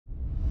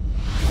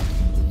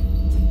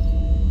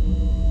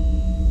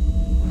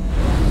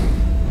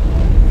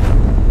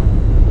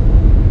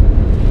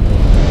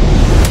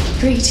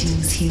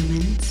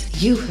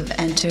You have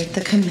entered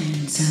the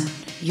Command Zone,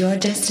 your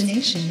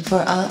destination for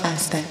all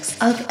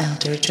aspects of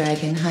Elder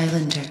Dragon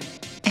Highlander.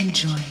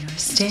 Enjoy your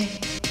stay.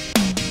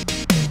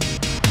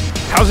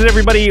 How's it,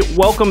 everybody?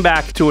 Welcome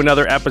back to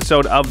another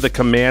episode of the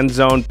Command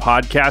Zone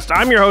podcast.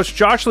 I'm your host,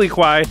 Josh Lee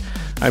Kwai.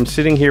 I'm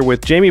sitting here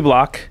with Jamie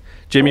Block.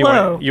 Jamie,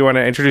 you want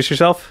to introduce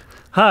yourself?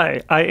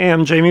 Hi, I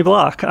am Jamie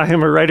Block. I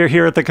am a writer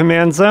here at the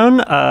Command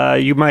Zone.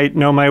 You might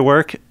know my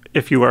work,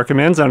 if you are a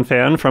Command Zone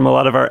fan, from a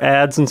lot of our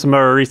ads and some of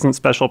our recent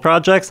special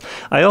projects.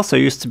 I also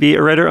used to be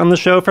a writer on the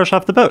show Fresh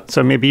Off the Boat,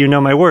 so maybe you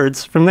know my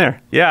words from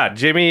there. Yeah,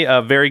 Jamie,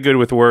 very good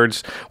with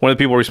words. One of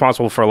the people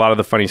responsible for a lot of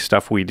the funny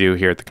stuff we do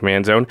here at the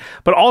Command Zone,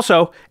 but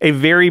also a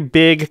very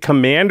big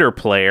Commander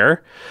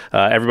player.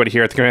 Everybody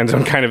here at the Command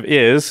Zone kind of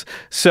is.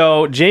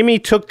 So Jamie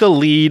took the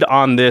lead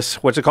on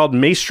this, what's it called,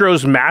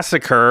 Maestros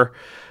Massacre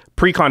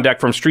precon deck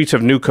from Streets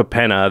of New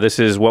Capenna. This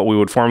is what we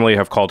would formerly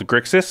have called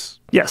Grixis.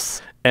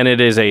 Yes. And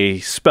it is a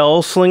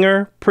spell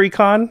slinger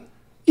precon?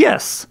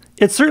 Yes.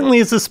 It certainly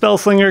is a spell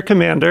slinger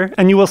commander,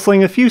 and you will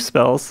sling a few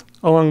spells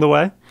along the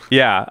way.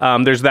 Yeah,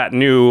 there's that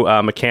new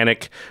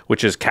mechanic,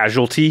 which is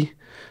casualty.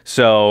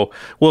 So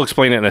we'll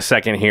explain it in a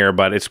second here,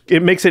 but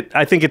it makes it,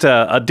 I think it's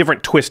a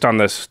different twist on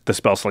the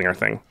spell slinger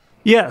thing.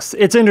 Yes,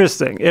 it's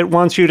interesting. It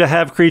wants you to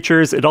have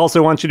creatures. It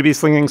also wants you to be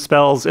slinging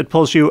spells. It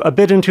pulls you a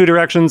bit in two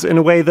directions in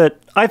a way that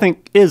I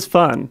think is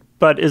fun,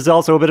 but is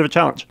also a bit of a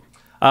challenge.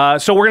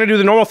 So we're going to do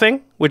the normal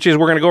thing, which is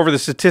we're going to go over the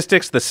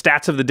statistics, the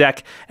stats of the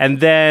deck,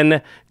 and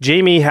then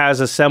Jamie has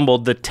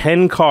assembled the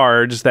 10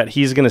 cards that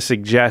he's going to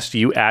suggest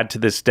you add to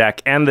this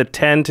deck, and the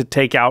 10 to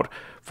take out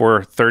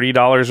for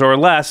 $30 or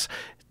less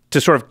to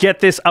sort of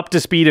get this up to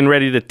speed and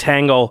ready to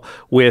tangle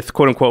with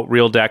quote-unquote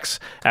real decks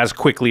as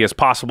quickly as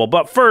possible.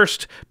 But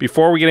first,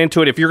 before we get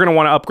into it, if you're going to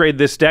want to upgrade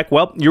this deck,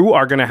 well, you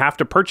are going to have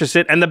to purchase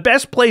it, and the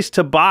best place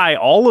to buy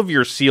all of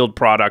your sealed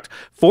product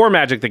for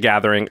Magic the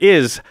Gathering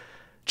is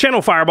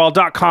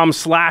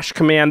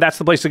channelfireball.com/command. That's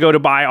the place to go to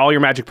buy all your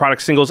Magic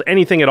product singles,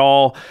 anything at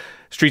all.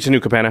 Streets of New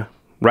Capenna,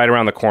 right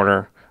around the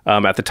corner.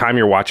 At the time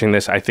you're watching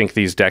this, I think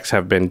these decks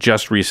have been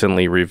just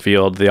recently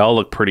revealed. They all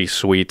look pretty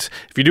sweet.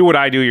 If you do what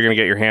I do, you're going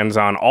to get your hands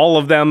on all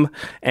of them.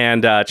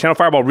 And Channel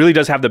Fireball really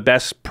does have the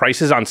best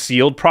prices on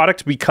sealed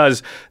product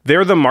because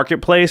they're the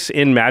marketplace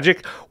in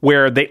Magic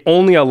where they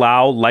only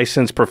allow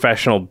licensed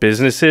professional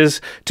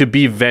businesses to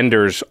be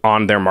vendors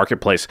on their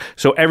marketplace.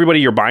 So everybody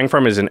you're buying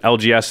from is an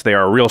LGS. They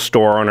are a real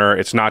store owner.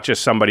 It's not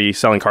just somebody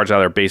selling cards out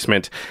of their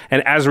basement.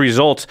 And as a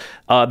result,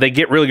 they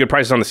get really good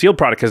prices on the sealed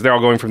product because they're all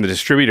going from the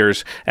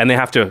distributors and they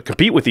have to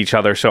compete with each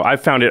other. So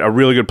I've found it a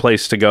really good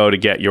place to go to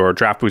get your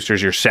draft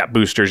boosters, your set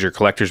boosters, your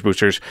collector's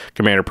boosters,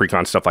 commander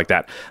precon, stuff like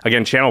that.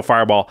 Again,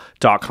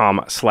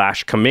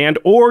 channelfireball.com/command,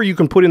 or you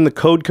can put in the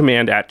code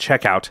command at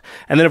checkout.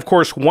 And then of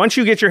course, once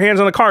you get your hands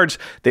on the cards,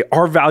 they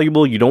are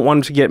valuable. You don't want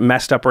them to get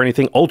messed up or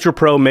anything. Ultra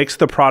Pro makes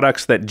the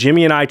products that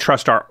Jimmy and I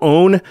trust our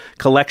own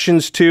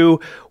collections to.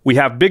 We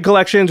have big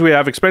collections, we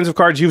have expensive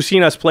cards. You've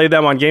seen us play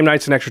them on game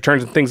nights and extra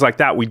turns and things like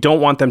that. We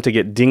don't want them to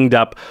get dinged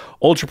up.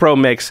 Ultra Pro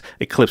makes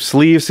Eclipse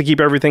sleeves to keep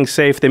everything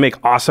safe. They make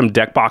awesome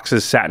deck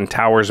boxes, Satin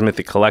Towers,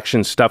 Mythic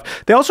Collection stuff.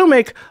 They also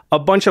make a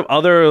bunch of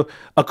other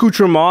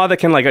accoutrements that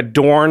can like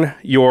adorn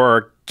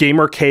your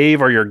gamer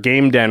cave or your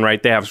game den,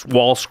 right? They have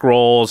wall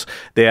scrolls.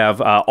 They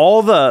have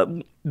all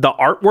the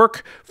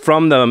artwork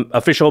from the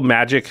official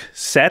Magic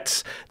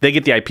sets. They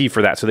get the IP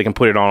for that, so they can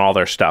put it on all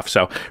their stuff.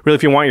 So really,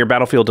 if you want your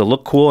battlefield to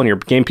look cool and your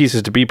game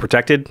pieces to be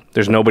protected,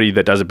 there's nobody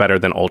that does it better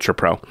than Ultra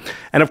Pro.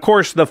 And of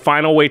course, the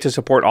final way to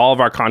support all of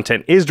our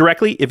content is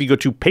directly if you go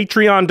to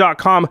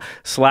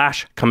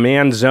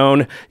patreon.com/command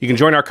zone. You can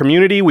join our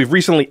community. We've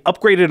recently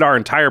upgraded our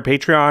entire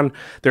Patreon.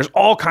 There's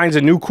all kinds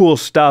of new cool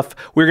stuff.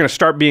 We're going to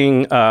start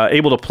being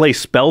able to play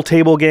spell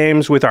table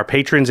games with our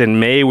patrons in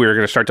May. We're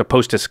going to start to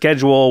post a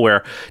schedule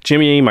where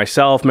Jimmy,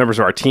 myself, members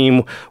of our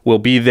team will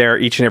be there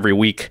each and every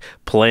week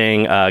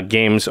playing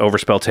games over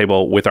spell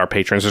table with our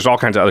patrons. There's all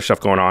kinds of other stuff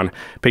going on.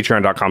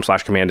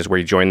 Patreon.com/command is where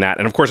you join that.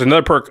 And of course,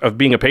 another perk of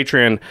being a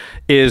Patreon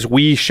is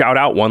we shout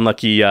out one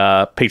lucky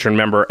patron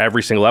member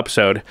every single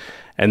episode.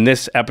 And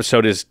this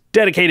episode is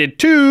dedicated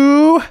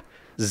to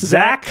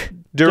Zach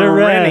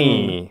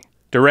Duren.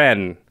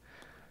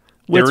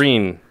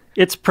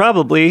 It's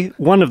probably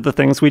one of the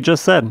things we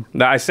just said.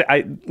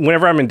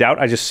 Whenever I'm in doubt,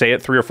 I just say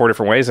it 3 or 4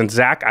 different ways. And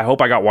Zach, I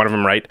hope I got one of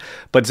them right.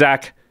 But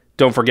Zach,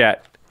 don't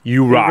forget,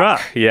 you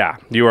rock. Yeah,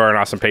 you are an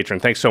awesome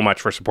patron. Thanks so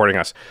much for supporting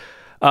us.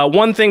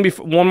 One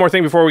more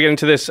thing before we get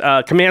into this.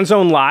 Command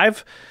Zone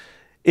Live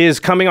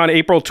is coming on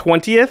April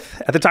 20th.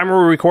 At the time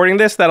we're recording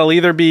this, that'll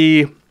either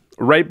be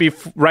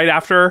right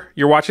after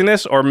you're watching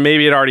this, or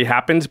maybe it already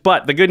happened.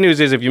 But the good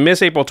news is if you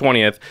miss April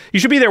 20th, you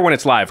should be there when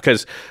it's live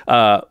because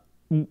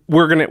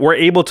we're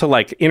able to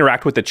like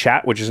interact with the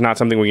chat, which is not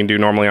something we can do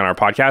normally on our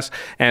podcast,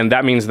 and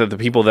that means that the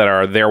people that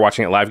are there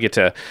watching it live get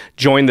to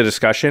join the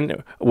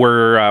discussion.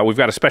 We've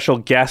got a special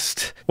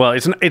guest. Well,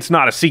 it's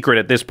not a secret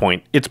at this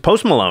point. It's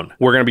Post Malone.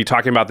 We're going to be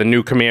talking about the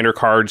new Commander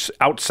cards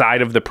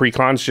outside of the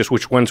precons, just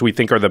which ones we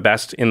think are the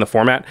best in the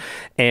format.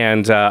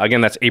 And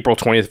again, that's April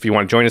 20th. If you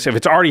want to join us, if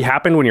it's already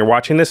happened when you're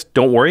watching this,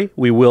 don't worry.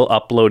 We will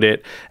upload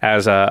it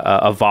as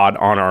a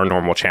VOD on our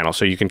normal channel,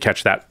 so you can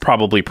catch that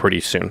probably pretty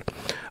soon.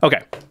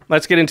 Okay.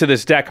 Let's get into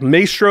this deck.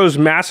 Maestros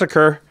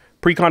Massacre,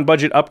 Precon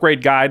Budget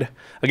Upgrade Guide.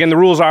 Again, the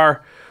rules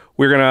are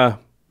we're going to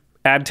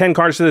add 10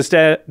 cards to this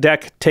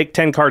deck, take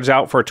 10 cards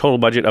out for a total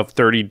budget of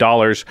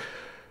 $30.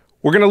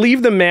 We're going to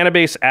leave the mana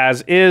base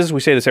as is. We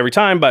say this every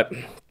time, but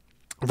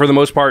for the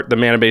most part, the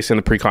mana base in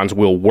the Precons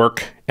will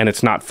work, and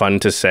it's not fun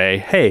to say,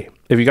 hey,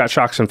 if you got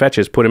Shocks and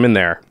Fetches, put them in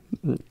there.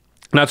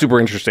 Not super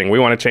interesting. We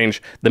want to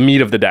change the meat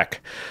of the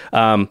deck.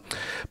 But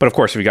of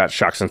course, if you got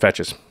Shocks and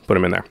Fetches, put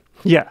them in there.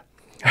 Yeah.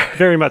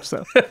 Very much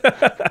so.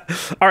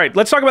 All right,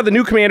 let's talk about the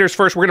new commanders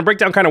first. We're going to break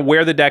down kind of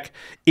where the deck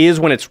is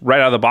when it's right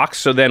out of the box,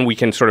 so then we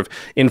can sort of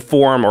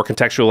inform or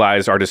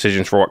contextualize our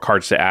decisions for what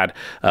cards to add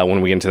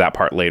when we get into that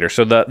part later.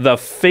 So the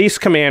face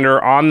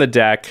commander on the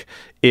deck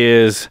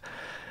is,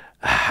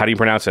 how do you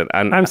pronounce it?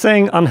 I'm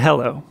saying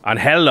Angelo.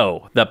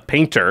 Angelo, the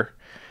painter.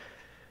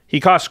 He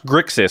costs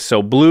Grixis,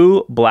 so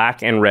blue,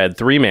 black, and red,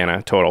 3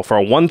 mana total, for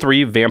a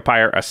 1/3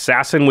 vampire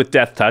assassin with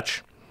death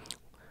touch.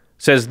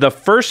 Says the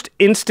first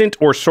instant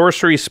or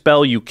sorcery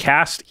spell you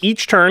cast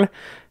each turn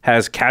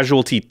has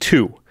casualty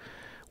 2.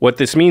 What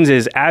this means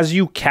is as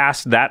you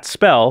cast that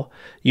spell,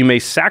 you may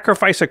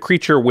sacrifice a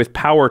creature with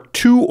power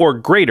 2 or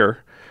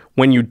greater.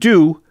 When you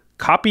do,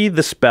 copy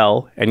the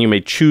spell and you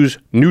may choose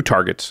new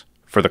targets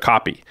for the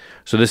copy.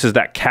 So this is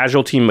that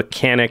casualty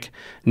mechanic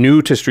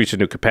new to Streets of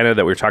New Capenna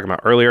that we were talking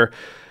about earlier.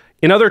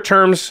 In other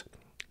terms,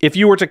 if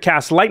you were to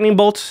cast lightning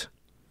bolts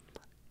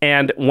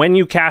and when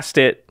you cast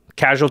it,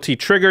 casualty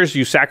triggers,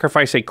 you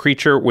sacrifice a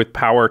creature with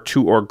power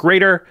 2 or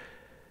greater,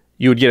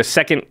 you would get a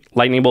second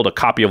lightning bolt, a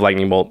copy of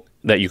lightning bolt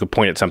that you could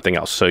point at something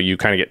else. So you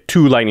kind of get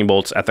 2 lightning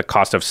bolts at the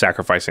cost of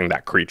sacrificing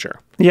that creature.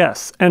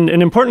 Yes, and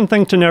an important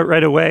thing to note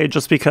right away,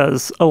 just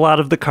because a lot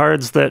of the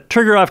cards that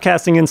trigger off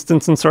casting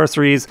instants and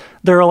sorceries,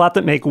 there are a lot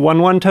that make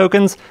 1/1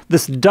 tokens.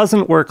 This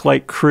doesn't work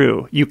like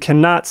Crew. You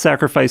cannot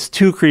sacrifice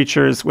 2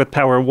 creatures with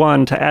power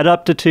 1 to add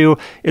up to 2.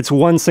 It's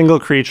 1 single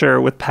creature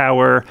with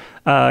power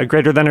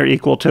greater than or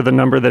equal to the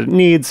number that it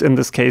needs, in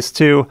this case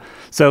 2.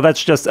 So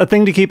that's just a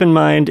thing to keep in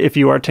mind if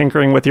you are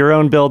tinkering with your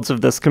own builds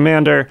of this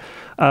commander.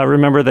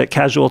 Remember that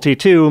casualty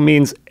 2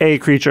 means a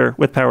creature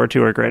with power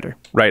 2 or greater.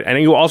 Right,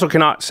 and you also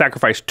cannot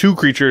sacrifice 2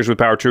 creatures with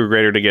power 2 or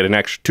greater to get an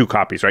extra 2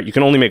 copies, right? You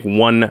can only make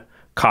 1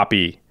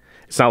 copy.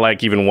 It's not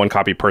like even 1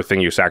 copy per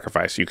thing you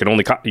sacrifice. You can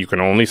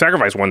only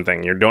sacrifice 1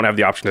 thing. You don't have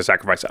the option to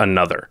sacrifice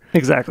another.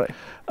 Exactly.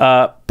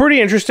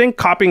 Pretty interesting.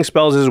 Copying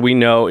spells, as we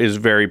know, is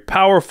very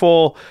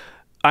powerful.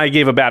 I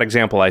gave a bad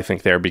example, I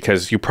think, there,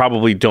 because you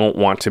probably don't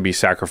want to be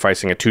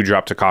sacrificing a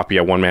 2-drop to copy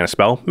a 1-mana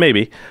spell,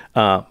 maybe,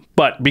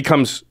 but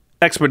becomes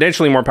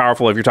exponentially more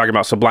powerful if you're talking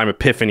about Sublime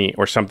Epiphany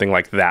or something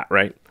like that,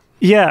 right?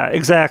 Yeah,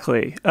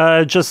 exactly.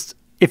 Just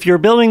if you're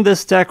building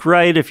this deck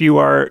right, if you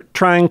are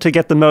trying to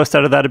get the most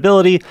out of that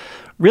ability,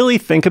 really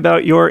think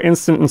about your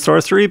instant and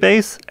sorcery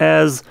base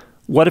as,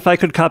 what if I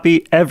could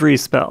copy every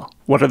spell?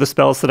 What are the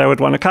spells that I would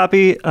want to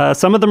copy?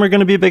 Some of them are going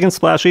to be big and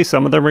splashy.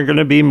 Some of them are going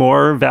to be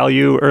more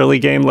value, early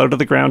game, low to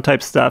the ground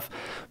type stuff.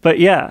 But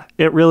yeah,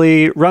 it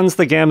really runs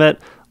the gamut.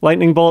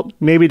 Lightning Bolt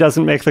maybe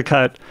doesn't make the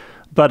cut,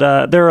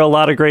 but there are a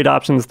lot of great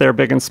options there,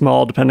 big and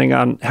small, depending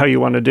on how you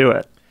want to do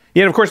it.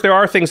 Yeah, and of course, there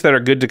are things that are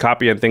good to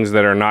copy and things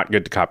that are not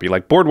good to copy.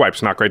 Like Board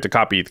Wipe's not great to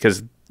copy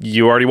because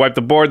you already wiped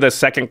the board. The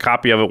second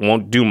copy of it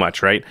won't do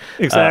much, right?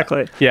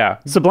 Exactly. Yeah.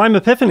 Sublime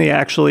Epiphany,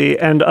 actually,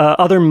 and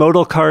other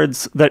modal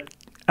cards that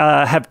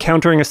have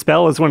countering a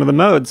spell as one of the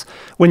modes.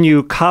 When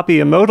you copy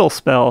a modal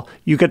spell,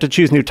 you get to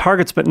choose new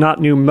targets, but not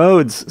new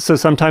modes. So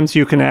sometimes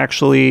you can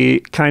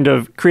actually kind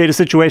of create a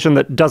situation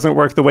that doesn't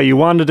work the way you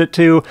wanted it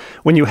to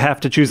when you have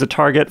to choose a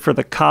target for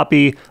the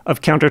copy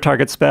of counter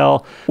target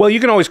spell. Well, you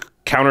can always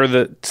counter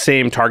the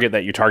same target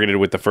that you targeted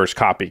with the first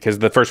copy because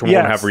the first one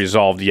won't have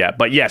resolved yet.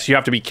 But yes, you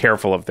have to be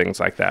careful of things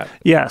like that.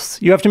 Yes,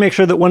 you have to make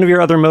sure that one of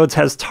your other modes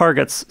has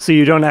targets so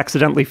you don't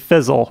accidentally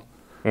fizzle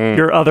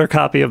your other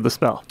copy of the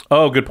spell.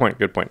 Oh, good point.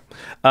 Good point.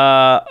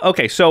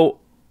 Okay, so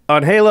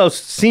on Halo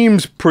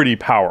seems pretty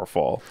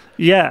powerful.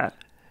 Yeah.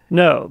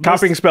 No.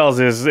 Copying spells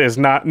is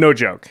not no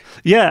joke.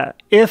 Yeah.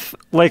 If,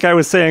 like I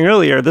was saying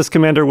earlier, this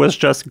commander was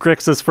just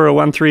Grixis for a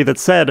 1/3 that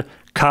said,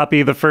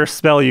 copy the first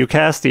spell you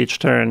cast each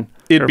turn.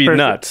 It'd be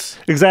nuts.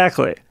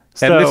 Exactly.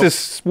 And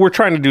we're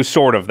trying to do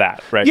sort of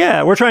that, right?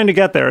 Yeah, we're trying to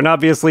get there. And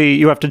obviously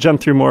you have to jump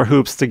through more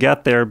hoops to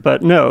get there.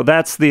 But no,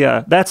 that's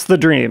the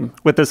dream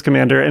with this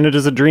commander. And it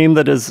is a dream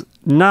that is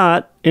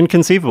not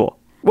inconceivable.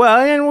 Well,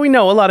 and we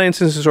know a lot of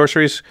instants and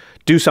sorceries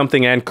do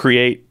something and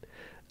create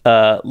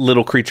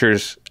little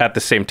creatures at the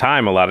same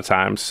time a lot of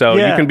times. So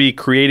Yeah. you can be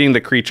creating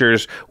the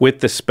creatures with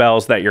the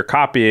spells that you're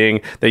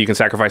copying that you can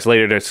sacrifice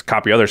later to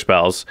copy other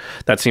spells.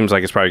 That seems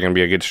like it's probably going to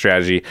be a good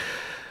strategy.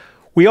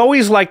 We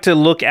always like to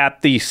look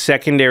at the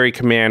secondary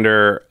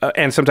commander,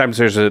 and sometimes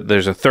there's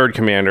a third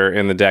commander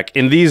in the deck.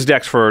 In these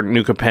decks for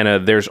New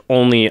Capenna, there's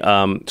only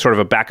sort of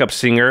a backup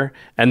singer,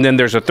 and then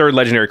there's a third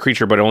legendary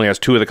creature, but it only has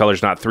 2 of the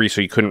colors, not 3, so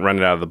you couldn't run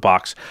it out of the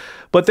box.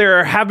 But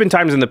there have been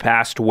times in the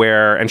past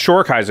where, and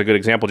Shorikai is a good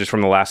example just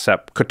from the last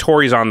set.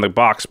 Kotori's on the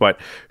box, but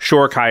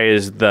Shorikai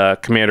is the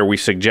commander we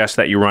suggest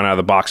that you run out of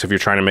the box if you're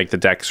trying to make the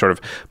deck sort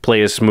of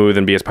play as smooth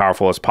and be as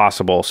powerful as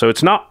possible. So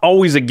it's not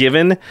always a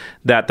given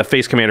that the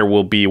face commander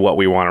will be what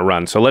we want to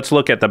run. So let's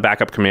look at the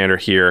backup commander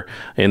here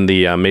in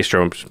the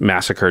Maestros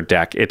Massacre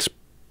deck. It's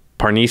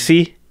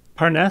Parnesi.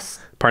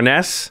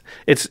 Parness.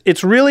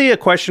 It's really a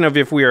question of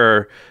if we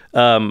are,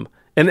 and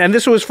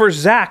this was for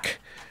Zach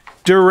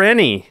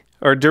Dureni.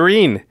 Or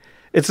Doreen.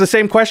 It's the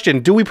same question.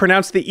 Do we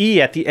pronounce the E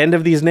at the end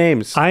of these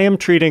names? I am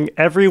treating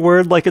every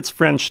word like it's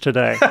French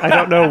today. I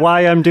don't know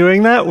why I'm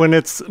doing that when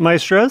it's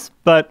Maestros,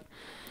 but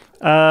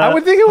I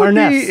would think it would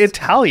be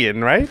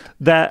Italian, right?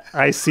 That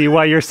I see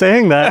why you're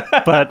saying that,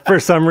 but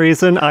for some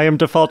reason I am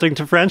defaulting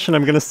to French and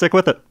I'm going to stick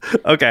with it.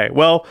 Okay,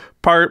 well,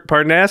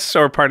 Parness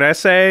or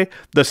Parnesse,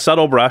 the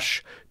Subtle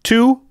Brush.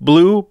 2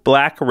 blue,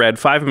 black, red,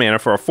 5 mana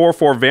for a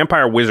 4/4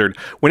 vampire wizard.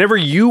 Whenever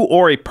you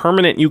or a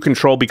permanent you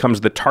control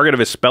becomes the target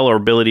of a spell or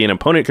ability an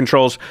opponent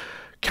controls,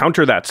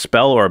 counter that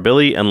spell or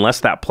ability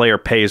unless that player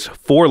pays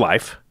 4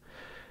 life.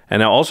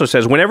 And it also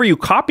says whenever you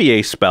copy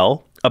a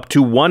spell, up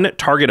to 1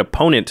 target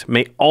opponent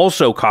may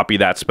also copy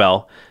that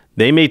spell.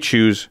 They may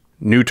choose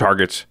new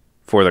targets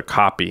for the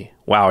copy.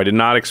 Wow, I did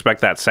not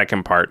expect that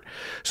second part.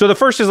 So the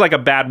first is like a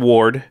bad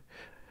ward.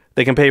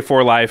 They can pay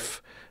 4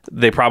 life.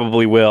 They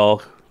probably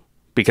will,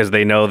 because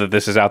they know that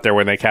this is out there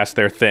when they cast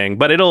their thing.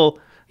 But it'll,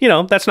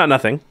 that's not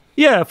nothing.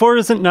 Yeah, 4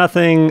 isn't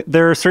nothing.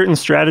 There are certain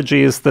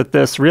strategies that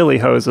this really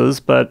hoses,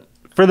 but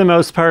for the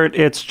most part,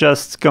 it's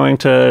just going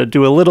to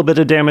do a little bit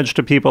of damage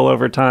to people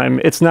over time.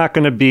 It's not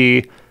going to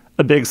be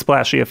a big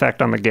splashy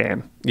effect on the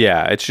game.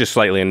 Yeah, it's just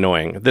slightly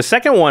annoying. The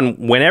second one,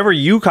 whenever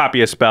you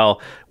copy a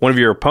spell, one of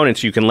your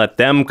opponents, you can let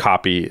them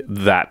copy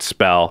that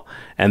spell,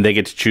 and they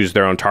get to choose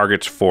their own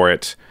targets for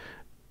it.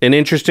 An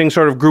interesting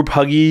sort of group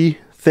huggy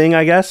thing,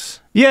 I guess?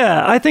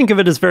 Yeah, I think of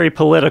it as very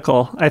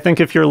political. I think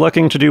if you're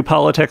looking to do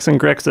politics and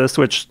Grixis,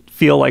 which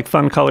feel like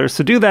fun colors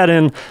to do that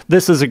in,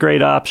 this is a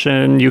great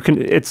option.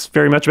 It's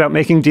very much about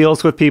making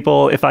deals with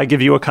people. If I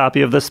give you a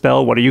copy of the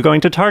spell, what are you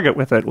going to target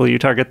with it? Will you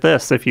target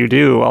this? If you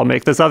do, I'll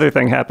make this other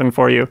thing happen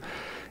for you.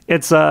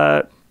 It's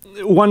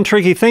one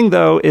tricky thing,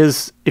 though,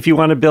 is if you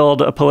want to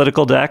build a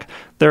political deck,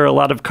 there are a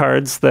lot of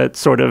cards that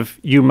sort of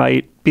you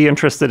might be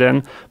interested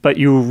in, but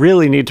you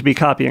really need to be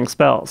copying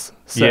spells.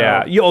 So,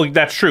 yeah,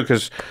 that's true,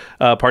 because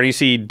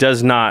Parnesi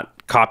does not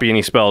copy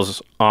any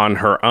spells on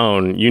her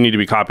own. You need to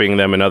be copying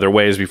them in other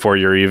ways before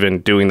you're even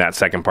doing that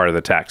second part of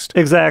the text.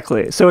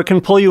 Exactly. So it can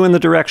pull you in the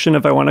direction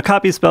of I want to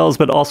copy spells,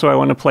 but also I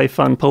want to play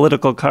fun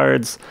political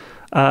cards.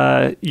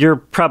 You're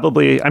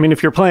probably,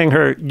 if you're playing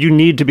her, you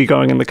need to be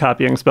going in the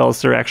copying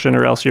spells direction,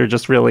 or else you're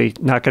just really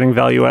not getting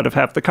value out of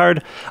half the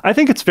card. I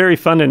think it's very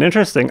fun and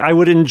interesting. I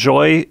would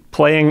enjoy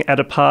playing at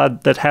a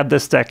pod that had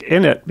this deck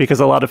in it,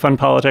 because a lot of fun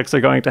politics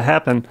are going to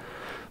happen.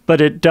 But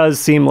it does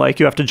seem like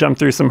you have to jump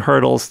through some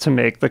hurdles to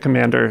make the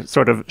commander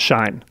sort of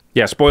shine.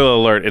 Yeah, spoiler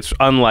alert, it's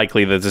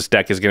unlikely that this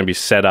deck is going to be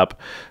set up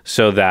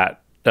so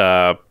that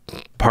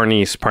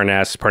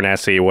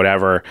Parnesi,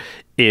 whatever,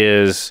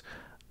 is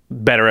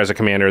better as a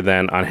commander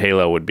than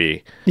Anhelo would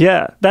be.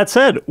 Yeah, that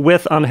said,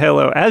 with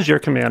Anhelo as your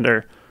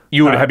commander,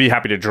 you would be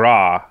happy to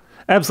draw.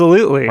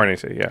 Absolutely.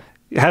 Parnesi, yeah.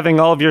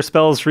 Having all of your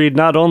spells read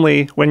not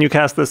only when you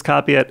cast this,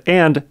 copy it,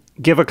 and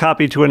give a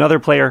copy to another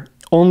player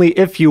only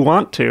if you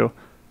want to,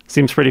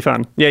 seems pretty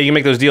fun. Yeah, you can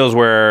make those deals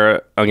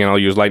where, again, I'll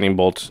use Lightning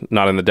Bolt,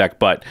 not in the deck,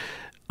 but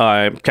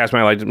cast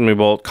my Lightning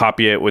Bolt,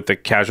 copy it with the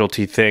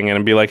casualty thing,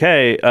 and be like,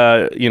 hey,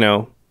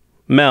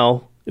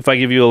 Mel, if I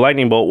give you a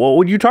Lightning Bolt, what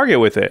would you target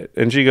with it?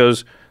 And she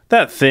goes,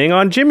 that thing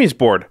on Jimmy's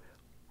board.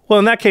 Well,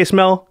 in that case,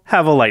 Mel,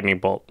 have a Lightning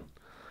Bolt.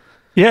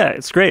 Yeah,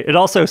 it's great. It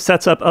also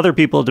sets up other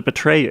people to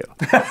betray you.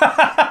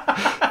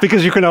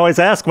 Because you can always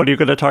ask, what are you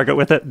going to target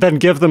with it? Then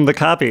give them the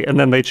copy, and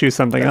then they choose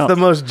something else. That's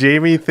the most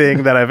Jamie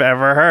thing that I've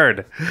ever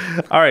heard.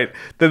 All right.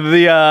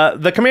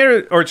 The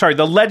commander, or sorry,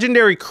 the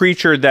legendary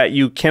creature that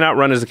you cannot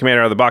run as the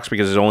commander out of the box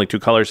because there's only 2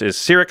 colors is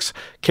Syrinx,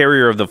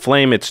 Carrier of the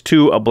Flame. It's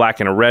 2, a black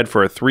and a red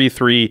for a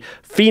 3/3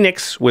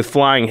 Phoenix with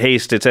flying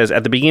haste. It says,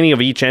 at the beginning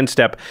of each end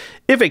step,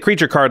 if a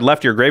creature card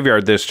left your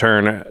graveyard this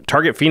turn,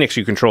 target Phoenix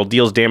you control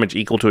deals damage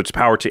equal to its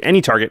power to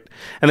any target.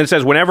 And then it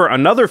says, whenever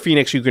another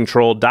Phoenix you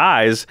control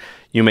dies,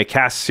 you may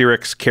cast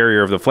Syrinx,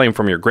 Carrier of the Flame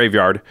from your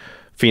graveyard.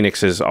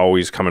 Phoenix is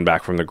always coming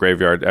back from the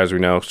graveyard, as we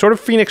know. Sort of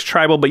Phoenix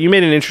tribal, but you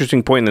made an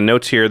interesting point in the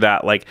notes here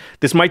that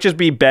this might just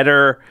be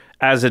better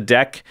as a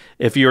deck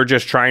if you're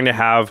just trying to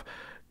have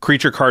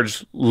creature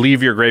cards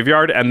leave your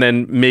graveyard and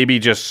then maybe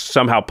just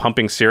somehow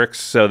pumping Syrinx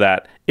so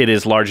that it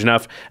is large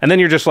enough. And then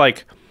you're just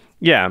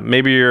Yeah,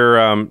 maybe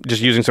you're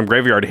just using some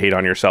graveyard hate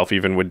on yourself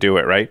even would do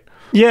it, right?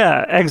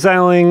 Yeah,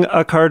 exiling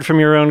a card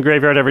from your own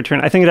graveyard every turn.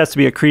 I think it has to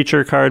be a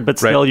creature card, but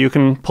still you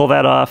can pull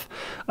that off.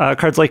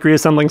 Cards like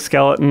Reassembling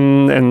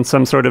Skeleton and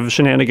some sort of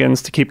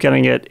shenanigans to keep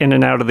getting it in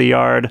and out of the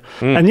yard.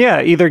 And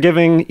yeah,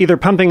 either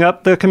pumping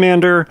up the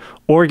commander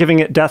or giving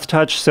it Death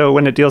Touch, so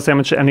when it deals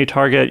damage to any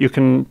target, you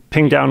can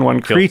ping down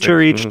one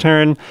creature each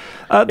turn.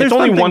 It's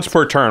only once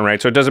per turn, right?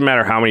 So it doesn't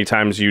matter how many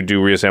times you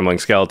do Reassembling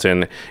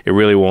Skeleton. It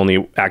really will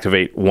only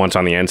activate once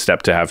on the end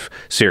step to have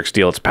Cyrix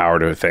deal its power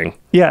to a thing.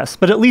 Yes,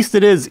 but at least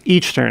it is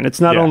each turn.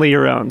 It's not only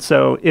your own.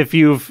 So if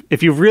you've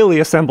really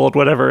assembled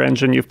whatever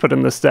engine you've put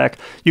in this deck,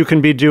 you can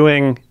be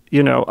doing,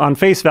 on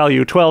face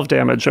value, 12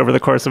 damage over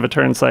the course of a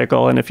turn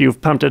cycle. And if you've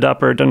pumped it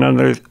up or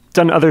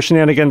done other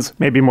shenanigans,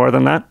 maybe more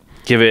than that.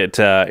 Give it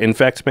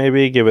Infect,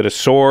 maybe. Give it a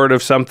sword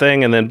of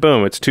something, and then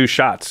boom, it's 2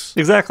 shots.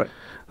 Exactly.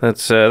 That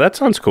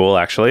sounds cool,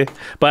 actually.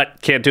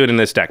 But can't do it in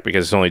this deck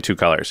because it's only 2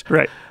 colors.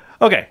 Right.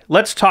 Okay,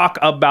 let's talk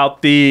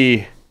about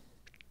the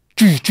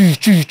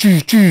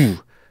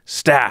stats.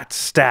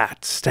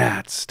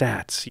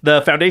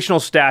 The foundational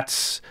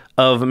stats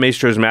of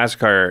Maestros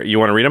Massacre. You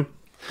want to read them?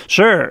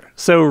 Sure.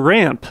 So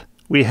ramp,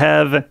 we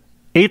have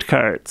 8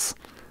 cards.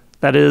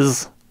 That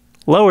is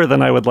lower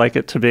than I would like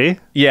it to be.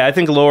 Yeah, I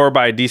think lower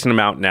by a decent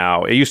amount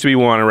now. It used to be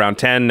one around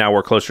 10. Now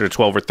we're closer to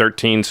 12 or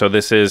 13. So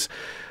this is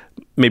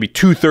maybe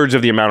 2/3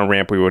 of the amount of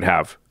ramp we would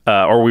have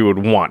or we would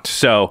want.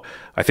 So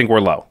I think we're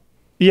low.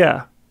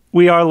 Yeah,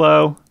 we are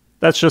low.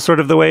 That's just sort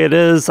of the way it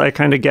is. I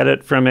kind of get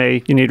it from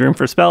you need room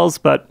for spells,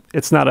 but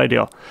it's not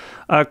ideal.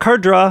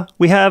 Card draw,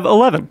 we have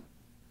 11.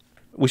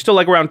 We still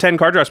like around 10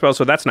 card draw spells,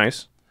 so that's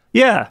nice.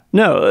 Yeah,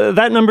 no,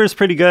 that number is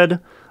pretty good.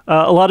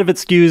 A lot of it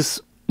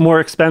skews more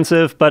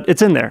expensive, but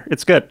it's in there.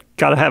 It's good.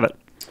 Gotta have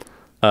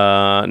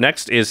it.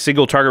 Next is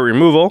single target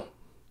removal.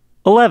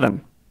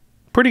 11.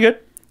 Pretty good.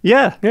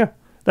 Yeah. Yeah.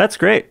 That's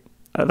great.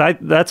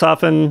 That's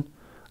often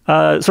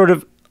sort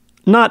of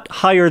not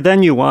higher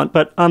than you want,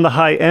 but on the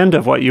high end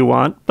of what you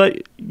want,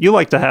 but you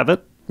like to have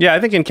it. Yeah, I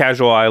think in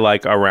casual I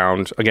like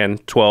around, again,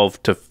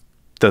 12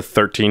 to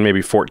 13,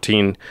 maybe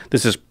 14.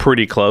 This is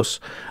pretty close.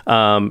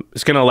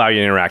 It's going to allow you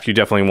to interact. You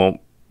definitely won't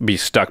be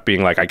stuck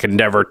being like, I could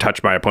never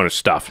touch my opponent's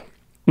stuff.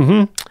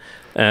 And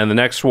the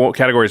next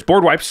category is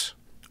board wipes,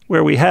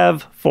 where we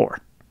have 4.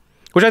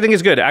 Which I think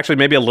is good. Actually,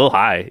 maybe a little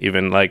high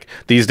even. Like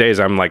these days,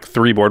 I'm like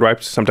 3 board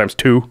wipes, sometimes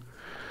 2.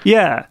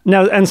 Yeah.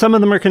 Now, and some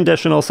of them are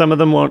conditional. Some of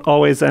them won't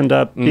always end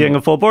up being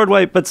a full board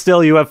wipe, but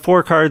still you have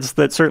 4 cards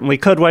that certainly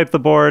could wipe the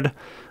board.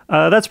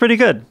 That's pretty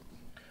good.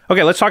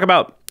 Okay, let's talk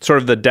about sort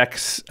of the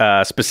deck's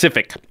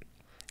specific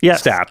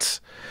stats.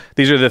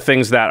 These are the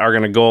things that are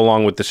going to go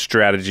along with the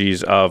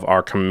strategies of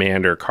our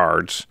commander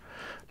cards.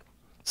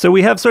 So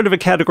we have sort of a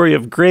category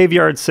of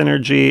graveyard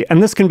synergy,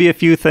 and this can be a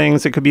few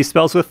things. It could be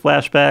spells with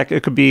flashback.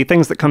 It could be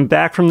things that come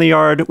back from the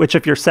yard, which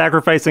if you're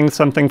sacrificing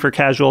something for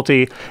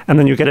casualty, and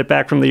then you get it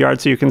back from the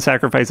yard so you can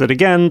sacrifice it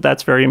again,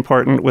 that's very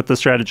important with the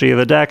strategy of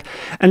the deck.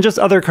 And just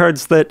other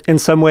cards that in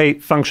some way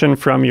function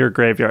from your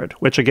graveyard,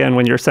 which again,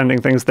 when you're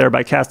sending things there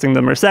by casting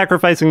them or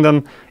sacrificing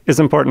them, is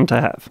important to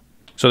have.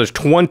 So there's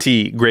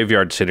 20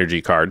 graveyard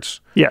synergy cards.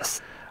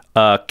 Yes.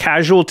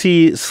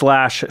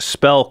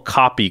 Casualty/spell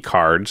copy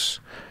cards.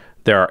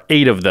 There are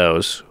 8 of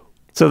those.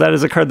 So that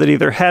is a card that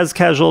either has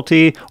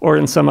casualty or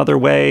in some other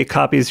way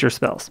copies your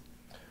spells.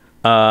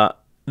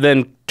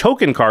 Then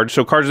token cards,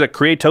 so cards that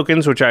create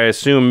tokens, which I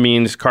assume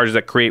means cards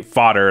that create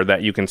fodder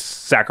that you can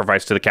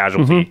sacrifice to the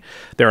casualty.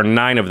 There are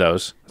 9 of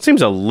those. It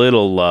seems a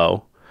little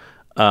low.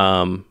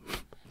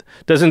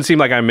 Doesn't seem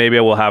like maybe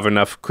I will have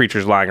enough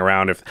creatures lying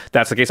around if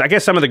that's the case. I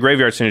guess some of the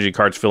graveyard synergy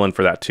cards fill in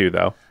for that too,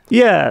 though.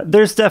 Yeah,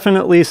 there's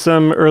definitely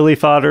some early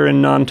fodder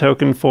in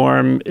non-token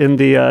form in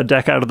the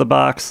deck out of the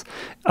box.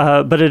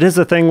 But it is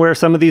a thing where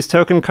some of these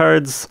token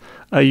cards,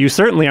 you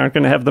certainly aren't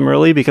going to have them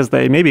early because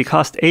they maybe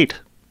cost 8.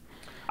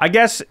 I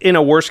guess in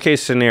a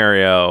worst-case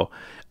scenario,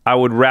 I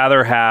would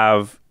rather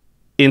have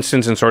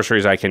instants and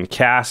sorceries I can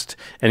cast,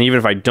 and even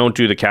if I don't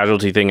do the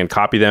casualty thing and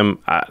copy them,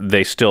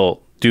 they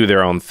still do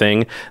their own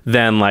thing,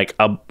 than like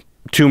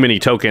too many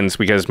tokens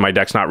because my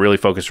deck's not really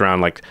focused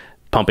around like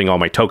pumping all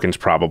my tokens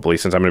probably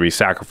since I'm going to be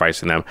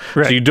sacrificing them.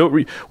 Right.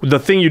 So the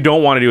thing you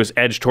don't want to do is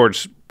edge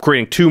towards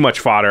creating too much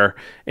fodder,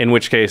 in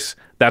which case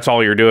that's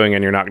all you're doing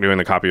and you're not doing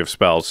the copy of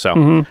spells.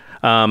 So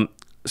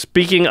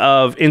speaking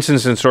of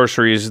instants and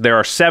sorceries, there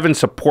are 7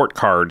 support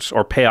cards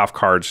or payoff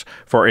cards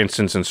for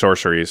instants and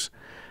sorceries.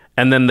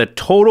 And then the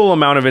total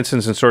amount of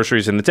instants and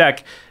sorceries in the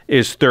deck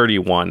is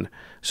 31.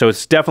 So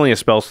it's definitely a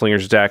spell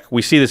slinger's deck.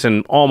 We see this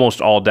in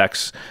almost all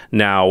decks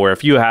now, where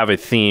if you have a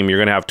theme, you're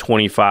going to have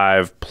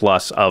 25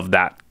 plus of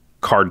that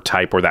card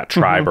type or that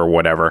tribe or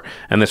whatever.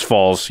 And this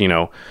falls,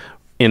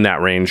 in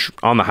that range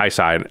on the high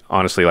side,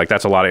 honestly. Like,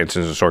 that's a lot of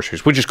instants and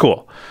sorceries, which is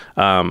cool.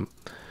 So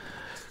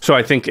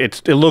I think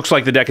it looks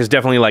like the deck is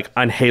definitely like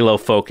Unhalo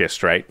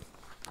focused, right?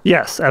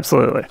 Yes,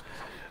 absolutely.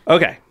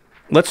 Okay,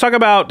 let's talk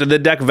about the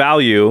deck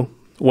value,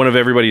 one of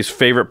everybody's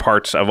favorite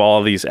parts of all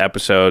of these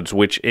episodes,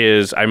 which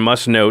is, I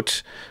must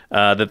note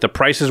that the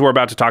prices we're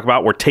about to talk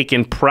about were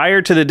taken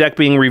prior to the deck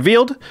being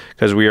revealed,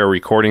 because we are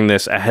recording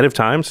this ahead of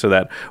time so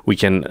that we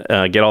can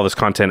get all this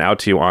content out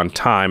to you on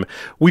time.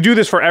 We do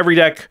this for every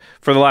deck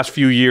for the last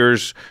few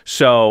years,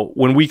 so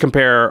when we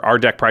compare our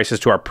deck prices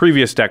to our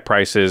previous deck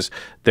prices,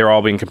 they're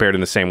all being compared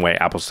in the same way,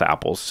 apples to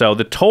apples. So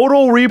the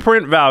total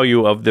reprint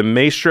value of the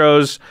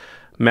Maestros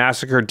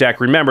Massacre deck,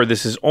 remember,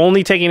 this is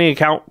only taking into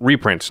account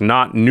reprints,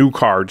 not new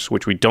cards,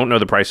 which we don't know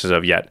the prices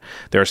of yet.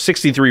 There are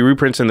 63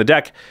 reprints in the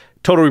deck.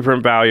 Total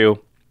reprint value,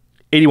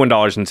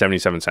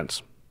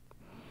 $81.77,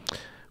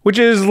 which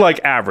is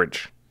like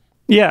average.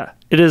 Yeah,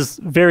 it is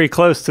very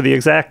close to the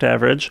exact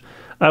average,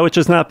 which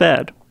is not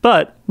bad.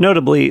 But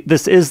notably,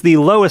 this is the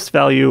lowest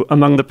value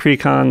among the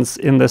precons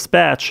in this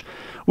batch,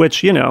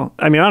 which, you know,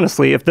 I mean,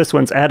 honestly, if this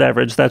one's at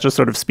average, that just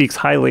sort of speaks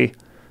highly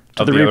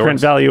to the reprint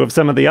value of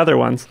some of the other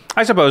ones.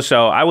 I suppose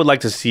so. I would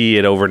like to see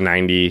it over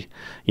 90,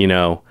 you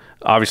know.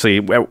 Obviously,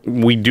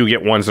 we do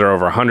get ones that are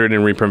over 100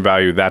 in reprint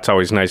value. That's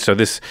always nice. So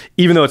this,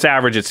 even though it's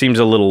average, it seems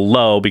a little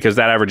low because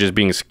that average is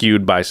being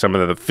skewed by some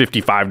of the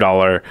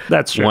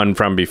 $55 one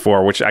from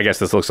before, which I guess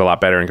this looks a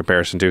lot better in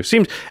comparison to.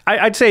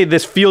 I'd say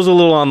this feels a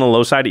little on the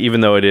low side,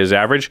 even though it is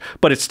average,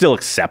 but it's still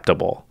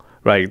acceptable.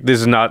 Right, this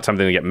is not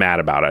something to get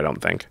mad about, I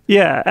don't think.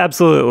 Yeah,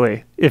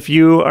 absolutely. If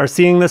you are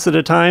seeing this at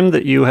a time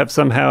that you have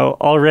somehow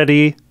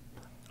already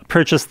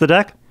purchased the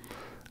deck,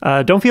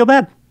 don't feel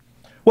bad.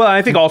 Well,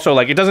 I think also,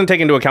 like, it doesn't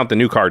take into account the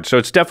new cards, so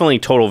it's definitely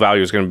total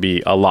value is going to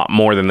be a lot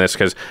more than this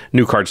because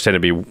new cards tend to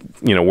be,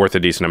 you know, worth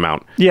a decent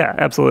amount. Yeah,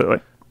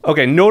 absolutely.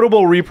 Okay,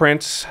 notable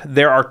reprints.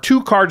 There are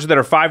 2 cards that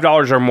are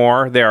 $5 or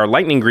more. They are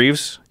Lightning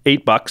Greaves,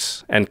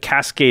 $8, and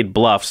Cascade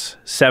Bluffs,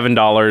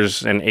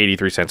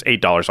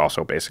 $7.83, $8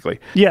 also, basically.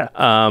 Yeah.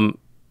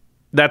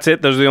 That's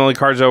it. Those are the only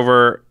cards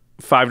over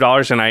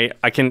 $5, and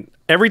I can,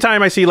 every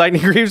time I see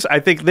Lightning Greaves,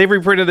 I think they've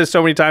reprinted this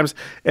so many times,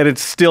 and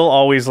it's still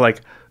always like,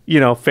 you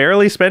know,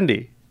 fairly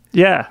spendy.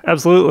 Yeah,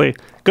 absolutely.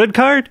 Good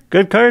card.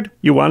 Good card.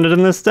 You want it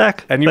in this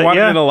deck. And you want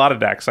it in a lot of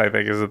decks, I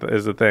think,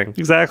 is the thing.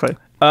 Exactly.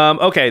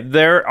 Okay,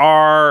 there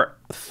are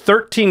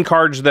 13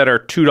 cards that are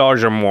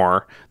 $2 or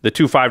more, the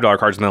 2 $5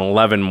 cards, and then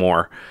 11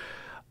 more.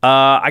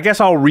 I guess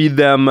I'll read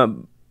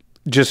them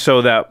just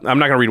so that I'm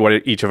not going to read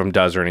what each of them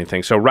does or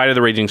anything. So Rite of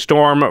the Raging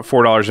Storm,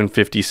 $4.50,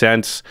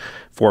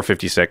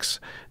 $4.56.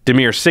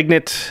 Dimir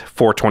Signet,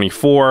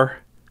 $4.24.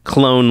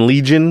 Clone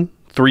Legion,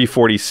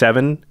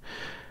 $3.47.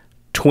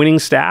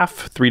 Twinning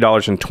Staff,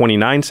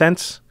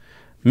 $3.29.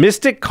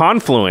 Mystic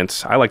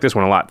Confluence, I like this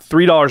one a lot,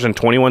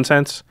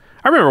 $3.21.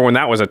 I remember when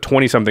that was a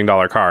 20-something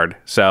card,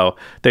 so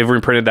they've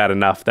reprinted that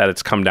enough that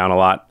it's come down a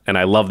lot, and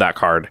I love that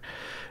card.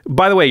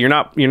 By the way, you're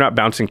not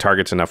bouncing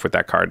targets enough with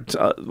that card.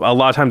 A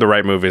lot of time the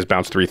right move is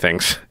bounce 3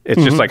 things.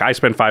 It's just like, I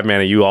spent 5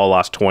 mana, you all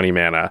lost 20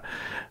 mana.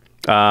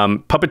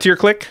 Puppeteer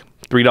Click,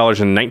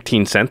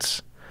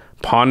 $3.19.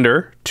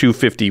 Ponder,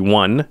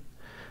 $2.51.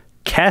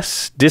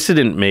 Kess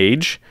Dissident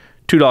Mage,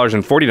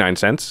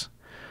 $2.49.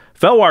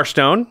 Felwar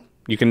Stone,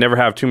 you can never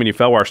have too many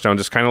Felwar Stones.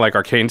 It's kind of like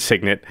Arcane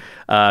Signet,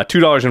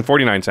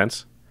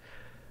 $2.49.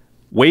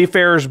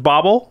 Wayfarer's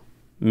Bauble,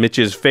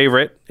 Mitch's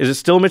favorite. Is it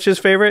still Mitch's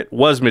favorite?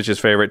 Was Mitch's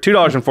favorite.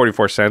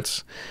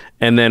 $2.44.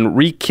 And then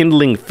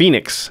Rekindling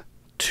Phoenix,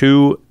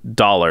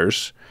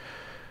 $2.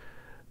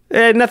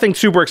 Nothing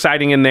super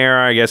exciting in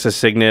there. I guess a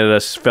Signet, a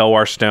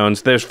Felwar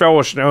Stones. There's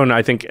Felwar Stone,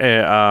 I think,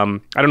 I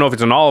don't know if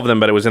it's in all of them,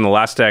 but it was in the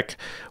last deck.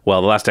 Well,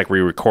 the last deck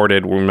we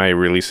recorded. We might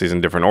release these in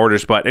different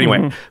orders. But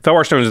anyway,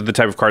 Felwar Stones is the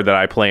type of card that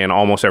I play in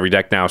almost every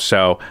deck now.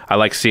 So I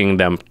like seeing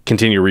them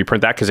continue to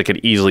reprint that because it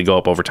could easily go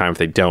up over time if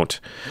they don't.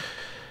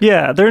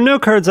 Yeah, there are no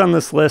cards on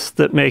this list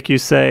that make you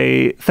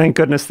say, thank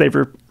goodness they've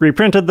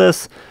reprinted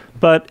this.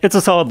 But it's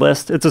a solid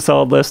list. It's a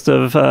solid list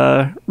of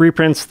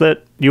reprints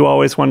that you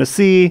always want to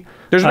see.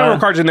 There's a number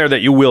of cards in there that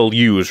you will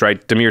use,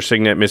 right? Dimir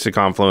Signet, Mystic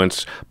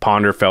Confluence,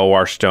 Ponder,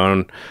 Felwar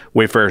Stone,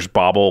 Wayfarer's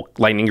Bauble,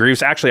 Lightning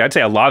Greaves. Actually, I'd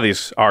say a lot of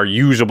these are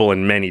usable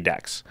in many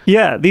decks.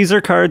 Yeah, these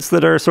are cards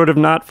that are sort of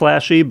not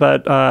flashy,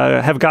 but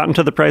have gotten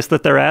to the price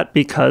that they're at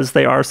because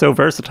they are so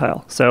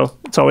versatile. So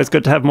it's always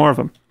good to have more of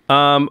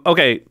them.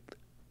 Okay.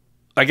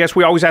 I guess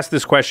we always ask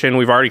this question.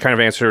 We've already kind of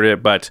answered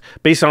it, but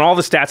based on all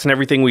the stats and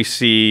everything we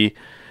see,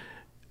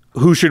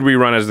 who should we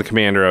run as the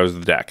commander of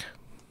the deck?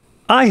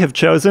 I have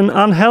chosen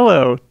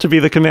Angelo to be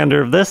the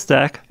commander of this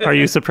deck. Are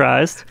you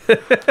surprised?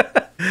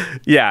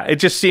 Yeah, it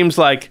just seems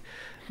like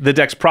the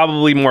deck's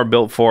probably more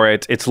built for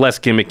it. It's less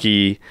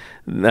gimmicky,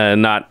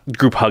 not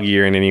group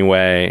huggier in any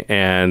way,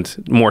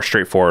 and more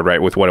straightforward,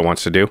 right, with what it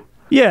wants to do.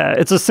 Yeah,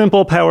 it's a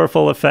simple,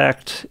 powerful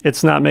effect.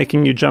 It's not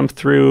making you jump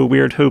through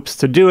weird hoops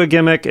to do a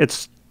gimmick.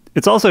 It's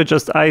also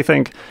just, I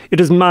think, it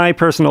is my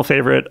personal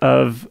favorite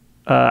of,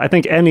 I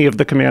think, any of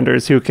the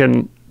commanders who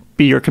can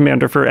be your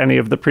commander for any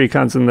of the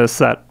precons in this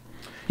set.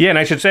 Yeah, and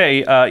I should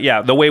say,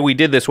 the way we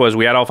did this was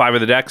we had all 5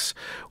 of the decks.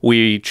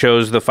 We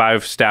chose the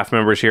 5 staff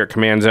members here at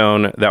Command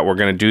Zone that were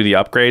going to do the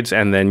upgrades,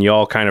 and then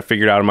y'all kind of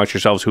figured out amongst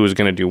yourselves who was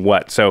going to do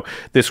what. So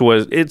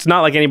it's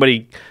not like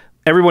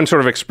everyone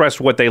sort of expressed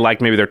what they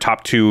liked, maybe their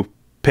top 2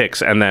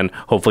 picks and then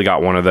hopefully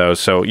got one of those.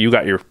 So you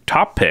got your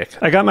top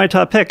pick. I got my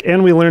top pick,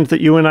 and we learned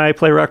that you and I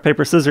play rock,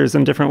 paper, scissors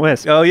in different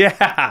ways. Oh,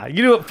 yeah.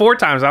 You do it 4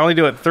 times. I only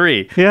do it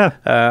 3. Yeah.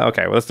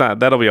 Okay. Well,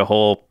 that'll be a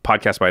whole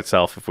podcast by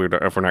itself if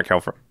we're not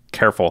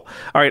careful.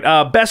 All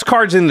right. Best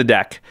cards in the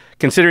deck,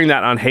 considering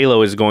that on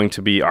Halo is going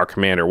to be our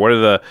commander. What are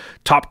the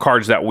top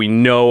cards that we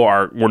know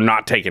we're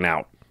not taking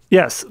out?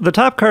 Yes, the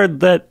top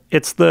card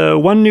it's the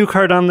one new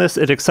card on this.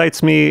 It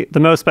excites me the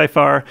most by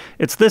far.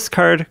 It's this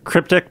card,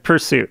 Cryptic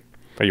Pursuit.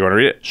 Oh, you want to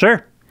read it?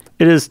 Sure.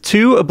 It is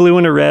 2, a blue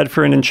and a red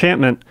for an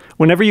enchantment.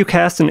 Whenever you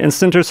cast an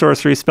instant or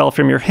sorcery spell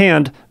from your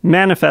hand,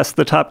 manifest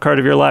the top card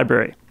of your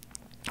library,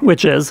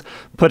 which is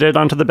put it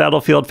onto the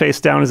battlefield face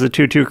down as a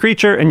 2/2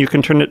 creature, and you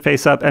can turn it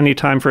face up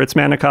anytime for its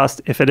mana cost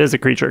if it is a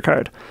creature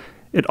card.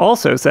 It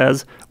also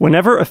says,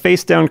 whenever a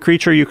face down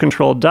creature you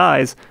control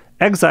dies,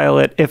 exile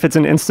it if it's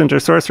an instant or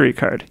sorcery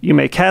card. You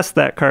may cast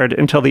that card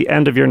until the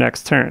end of your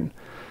next turn.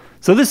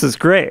 So this is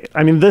great.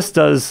 I mean, this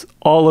does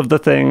all of the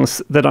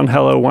things that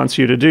Unhello wants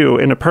you to do,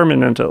 in a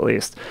permanent at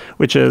least,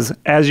 which is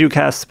as you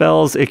cast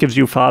spells, it gives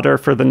you fodder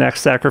for the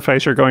next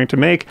sacrifice you're going to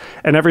make,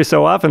 and every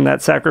so often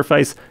that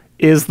sacrifice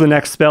is the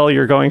next spell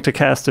you're going to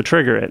cast to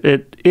trigger it.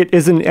 It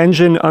is an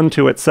engine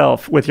unto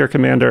itself with your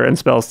commander and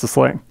spells to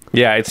sling.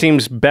 Yeah, it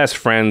seems best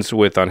friends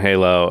with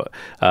Unhalo.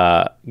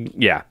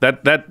 Yeah,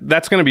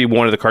 that's going to be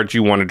one of the cards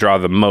you want to draw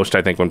the most,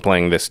 I think, when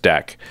playing this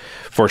deck,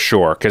 for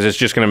sure, because it's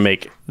just going to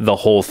make the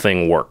whole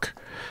thing work.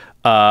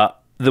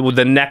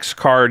 The next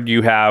card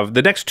you have,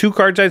 the next 2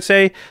 cards I'd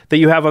say that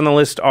you have on the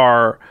list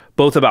are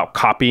both about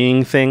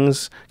copying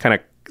things, kind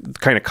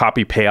of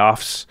copy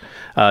payoffs.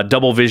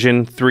 Double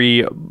Vision,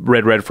 3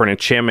 red for an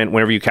enchantment.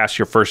 Whenever you cast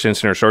your first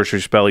instant or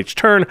sorcery spell each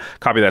turn,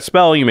 copy that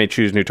spell. You may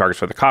choose new targets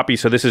for the copy.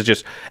 So this is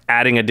just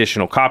adding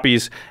additional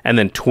copies. And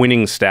then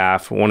Twinning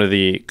Staff, one of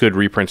the good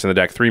reprints in the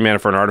deck, 3 mana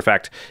for an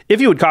artifact. If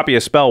you would copy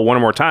a spell 1 or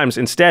more times,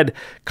 instead,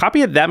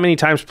 copy it that many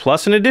times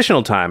plus an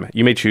additional time.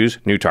 You may choose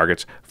new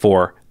targets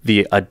for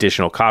the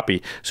additional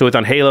copy. So with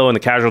Unhalo and the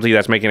casualty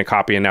that's making a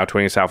copy, and now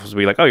Twinning Staff will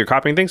be like, oh, you're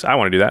copying things? I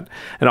want to do that.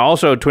 And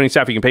also Twinning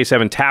Staff, you can pay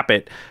 7, tap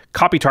it,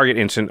 copy target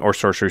instant or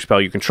sorcery spell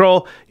you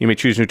control. You may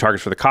choose new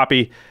targets for the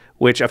copy,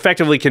 which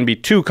effectively can be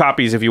 2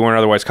 copies if you weren't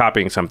otherwise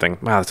copying something.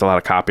 Wow, that's a lot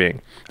of copying.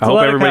 I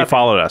hope everybody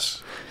followed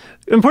us.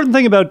 Important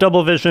thing about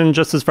Double Vision,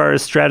 just as far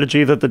as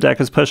strategy that the deck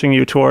is pushing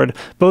you toward,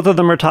 both of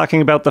them are talking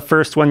about the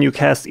first one you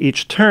cast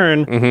each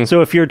turn.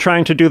 So if you're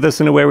trying to do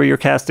this in a way where you're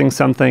casting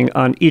something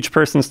on each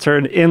person's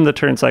turn in the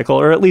turn cycle,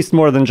 or at least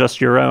more than just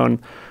your own,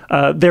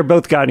 they're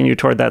both guiding you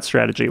toward that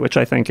strategy, which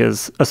I think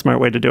is a smart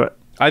way to do it.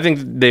 I think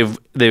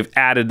they've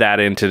added that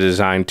into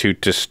design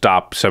to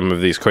stop some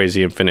of these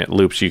crazy infinite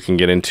loops you can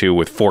get into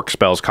with fork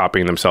spells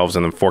copying themselves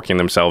and then forking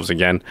themselves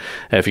again.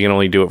 If you can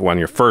only do it on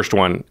your first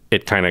one,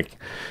 it kind of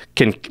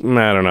can,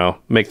 I don't know,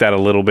 make that a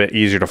little bit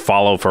easier to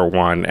follow for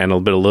one and a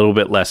little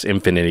bit less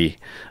infinity,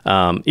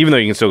 even though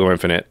you can still go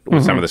infinite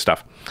with some of this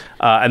stuff.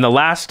 And the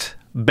last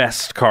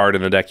best card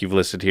in the deck you've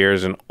listed here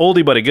is an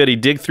oldie but a goodie.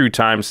 Dig Through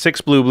Time,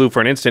 6 blue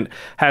for an instant,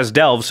 has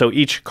Delve, so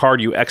each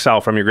card you exile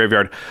from your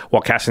graveyard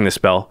while casting this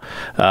spell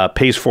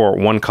pays for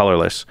 1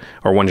 colorless,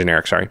 or 1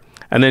 generic, sorry.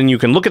 And then you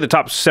can look at the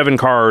top 7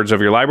 cards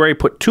of your library,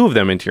 put 2 of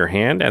them into your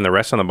hand, and the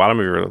rest on the bottom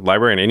of your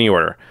library in any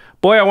order.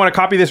 Boy, I want to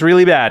copy this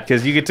really bad,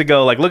 because you get to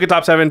go, like, look at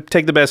top 7,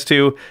 take the best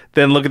 2,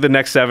 then look at the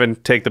next 7,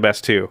 take the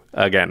best 2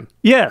 again.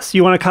 Yes,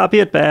 you want to copy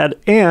it bad,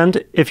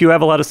 and if you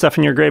have a lot of stuff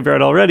in your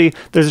graveyard already,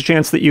 there's a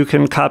chance that you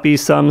can copy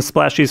some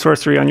splashy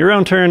sorcery on your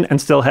own turn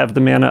and still have the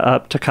mana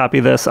up to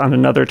copy this on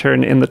another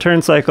turn in the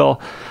turn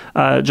cycle.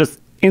 Just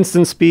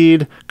instant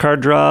speed,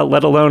 card draw,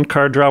 let alone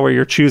card draw where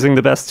you're choosing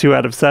the best 2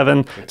 out of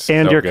 7,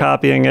 and you're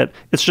copying it.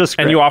 It's just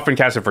great. And you often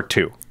cast it for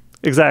 2.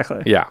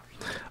 Exactly. Yeah.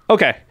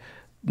 Okay.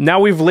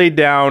 Now we've laid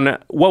down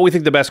what we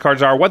think the best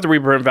cards are, what the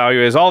reprint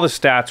value is, all the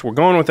stats. We're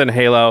going with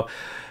Unhalo.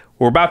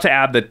 We're about to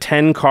add the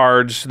 10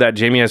 cards that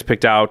Jamie has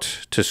picked out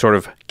to sort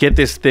of get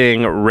this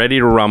thing ready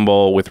to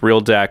rumble with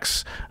real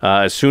decks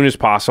as soon as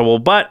possible.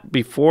 But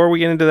before we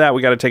get into that,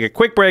 we got to take a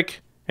quick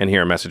break and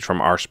hear a message from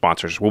our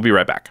sponsors. We'll be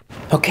right back.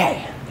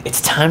 Okay,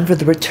 it's time for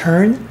the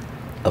return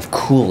of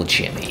Cool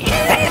Jimmy.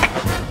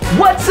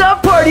 What's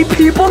up, party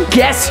people?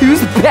 Guess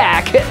who's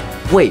back?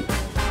 Wait,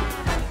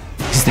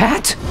 is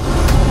that?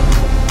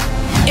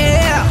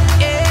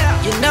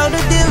 Yeah, you know the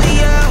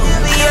dealio.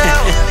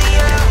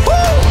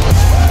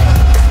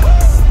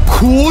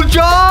 Cool,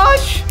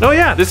 Josh? Oh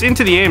yeah, this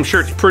Into the Aim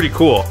shirt's pretty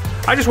cool.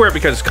 I just wear it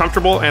because it's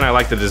comfortable and I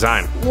like the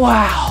design.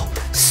 Wow,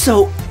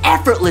 so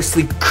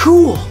effortlessly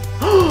cool.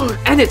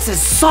 And it's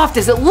as soft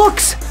as it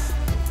looks.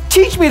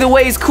 Teach me the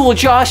ways, Cool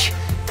Josh.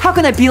 How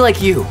can I be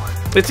like you?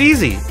 It's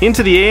easy.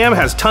 Into the AM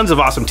has tons of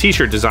awesome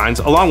t-shirt designs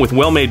along with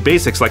well-made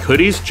basics like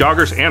hoodies,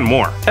 joggers, and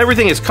more.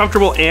 Everything is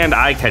comfortable and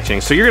eye-catching,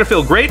 so you're gonna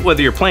feel great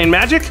whether you're playing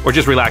Magic or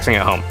just relaxing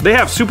at home. They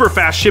have super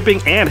fast shipping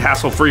and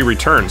hassle-free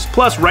returns.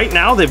 Plus, right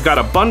now, they've got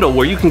a bundle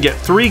where you can get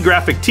 3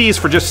 graphic tees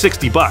for just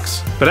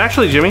 $60. But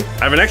actually, Jimmy,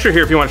 I have an extra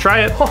here if you want to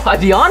try it. Oh, I'd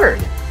be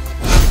honored.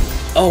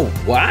 Oh,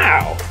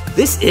 wow.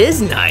 This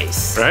is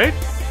nice. Right?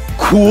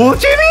 Cool,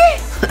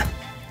 Jimmy?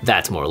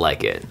 That's more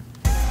like it.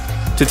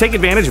 To take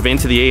advantage of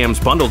Into the AM's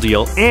bundle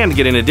deal and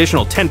get an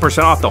additional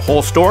 10% off the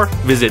whole store,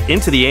 visit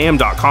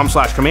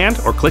intotheam.com/command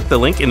or click the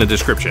link in the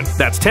description.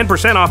 That's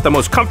 10% off the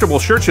most comfortable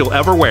shirts you'll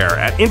ever wear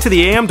at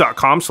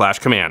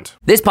intotheam.com/command.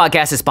 This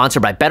podcast is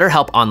sponsored by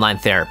BetterHelp Online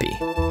Therapy.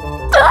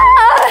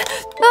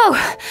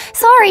 Oh,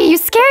 sorry, you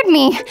scared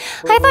me.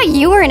 I thought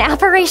you were an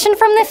apparition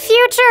from the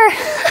future.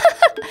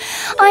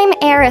 I'm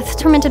Aerith,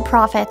 Tormented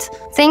Prophet.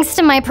 Thanks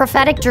to my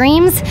prophetic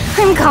dreams,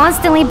 I'm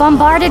constantly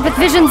bombarded with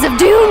visions of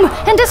doom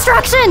and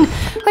destruction,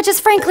 which is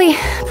frankly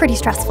pretty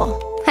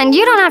stressful. And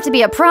you don't have to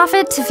be a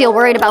prophet to feel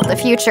worried about the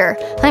future.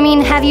 I mean,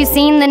 have you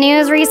seen the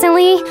news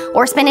recently?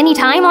 Or spent any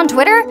time on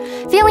Twitter?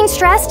 Feeling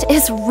stressed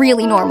is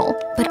really normal.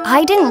 But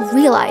I didn't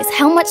realize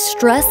how much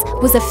stress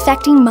was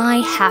affecting my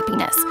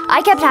happiness.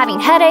 I kept having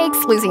headaches,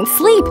 losing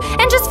sleep,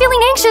 and just feeling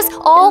anxious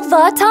all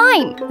the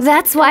time.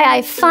 That's why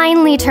I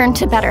finally turned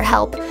to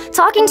BetterHelp.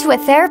 Talking to a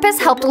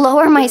therapist helped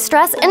lower my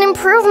stress and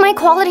improve my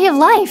quality of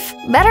life.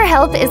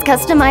 BetterHelp is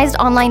customized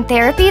online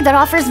therapy that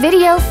offers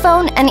video,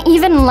 phone, and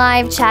even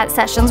live chat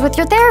sessions with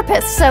your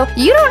therapist, so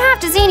you don't have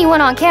to see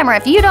anyone on camera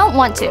if you don't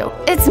want to.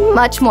 It's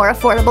much more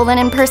affordable than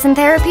in-person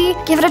therapy.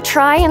 Give it a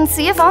try and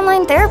see if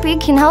online therapy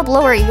can help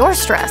lower your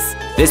stress.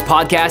 This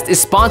podcast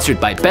is sponsored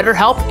by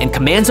BetterHelp, and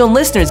Command Zone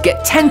listeners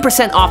get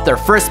 10% off their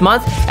first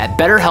month at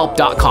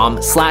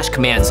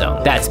betterhelp.com/command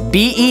zone. That's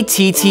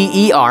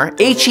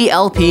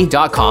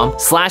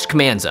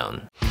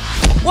BETTERHELP.com/command-zone.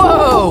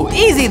 Whoa,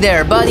 easy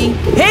there, buddy.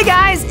 Hey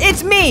guys,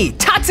 it's me,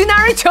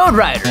 Tatsunari Toad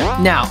Rider.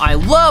 Now, I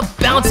love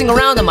bouncing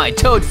around on my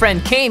toad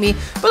friend Kami,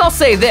 but I'll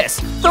say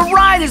this, the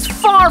ride is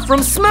far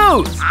from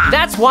smooth.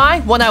 That's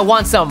why when I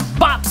want some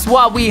bops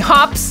while we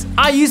hops,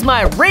 I use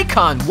my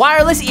Raycon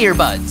wireless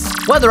earbuds.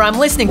 Whether I'm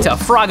listening to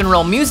frog and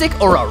roll music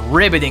or a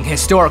riveting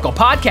historical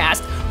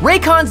podcast,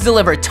 Raycons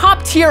deliver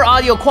top-tier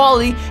audio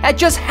quality at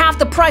just half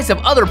the price of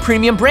other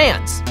premium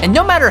brands. And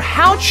no matter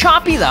how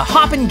choppy the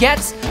hoppin'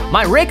 gets,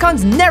 my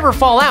Raycons never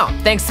fall out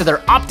thanks to their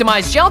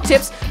optimized gel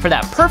tips for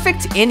that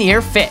perfect in-ear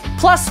fit.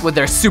 Plus, with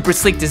their super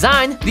sleek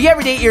design, the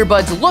everyday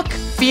earbuds look,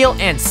 feel,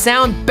 and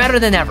sound better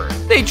than ever.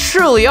 They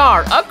truly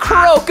are a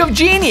croak of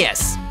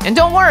genius. And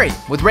don't worry,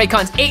 with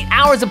Raycon's 8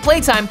 hours of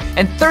playtime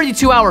and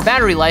 32-hour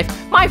battery life,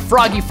 my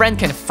froggy friend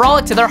can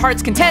frolic to their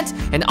heart's content,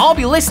 and I'll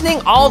be listening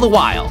all the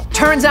while.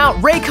 Turns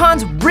out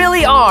Raycons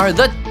really are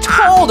the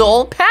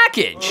total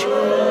package.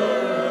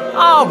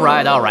 All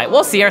right,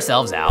 we'll see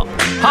ourselves out.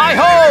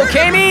 Hi-ho,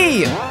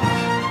 Kami!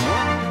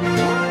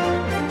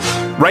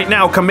 Right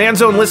now, Command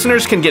Zone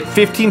listeners can get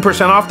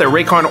 15% off their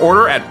Raycon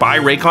order at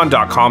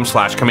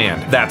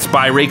buyraycon.com/command. That's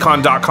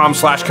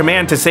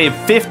buyraycon.com/command to save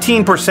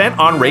 15%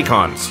 on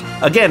Raycons.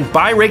 Again,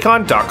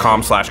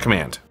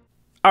 buyraycon.com/command.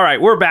 All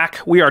right, we're back.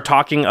 We are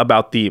talking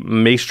about the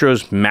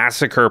Maestros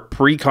Massacre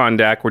precon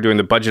deck. We're doing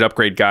the budget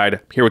upgrade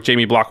guide here with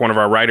Jamie Block, one of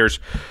our writers.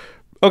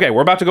 Okay,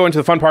 we're about to go into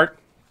the fun part,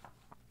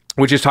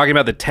 which is talking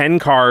about the 10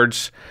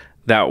 cards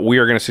that we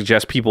are going to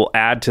suggest people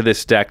add to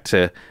this deck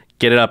to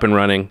get it up and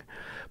running.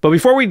 But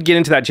before we get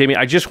into that, Jamie,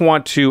 I just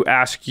want to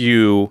ask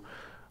you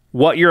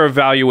what your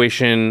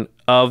evaluation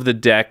of the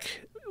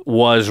deck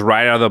was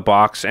right out of the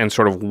box and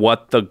sort of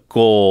what the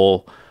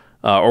goal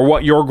or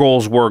what your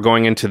goals were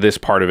going into this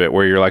part of it,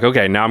 where you're like,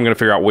 okay, now I'm going to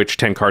figure out which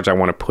 10 cards I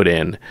want to put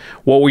in.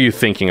 What were you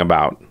thinking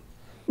about?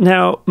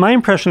 Now, my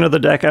impression of the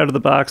deck out of the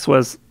box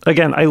was,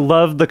 again, I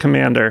love the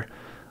commander,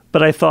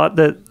 but I thought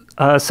that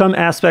some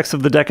aspects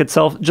of the deck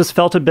itself just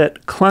felt a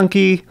bit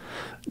clunky,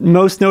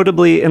 most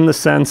notably in the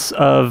sense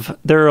of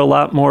there are a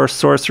lot more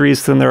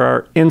sorceries than there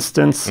are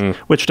instants,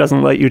 which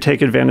doesn't let you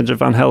take advantage of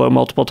Unhello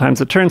multiple times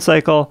a turn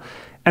cycle,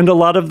 and a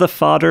lot of the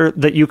fodder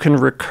that you can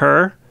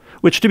recur,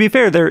 which, to be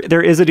fair,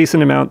 there is a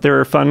decent amount. There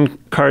are fun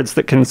cards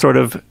that can sort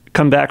of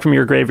come back from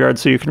your graveyard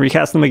so you can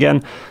recast them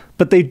again,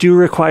 but they do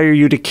require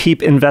you to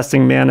keep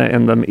investing mana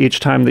in them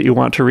each time that you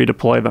want to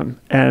redeploy them.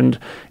 And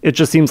it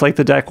just seems like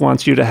the deck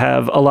wants you to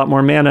have a lot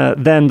more mana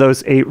than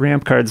those 8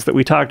 ramp cards that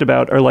we talked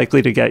about are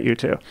likely to get you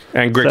to.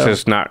 And Grix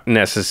is not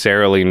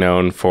necessarily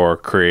known for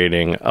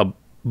creating a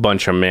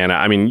bunch of mana.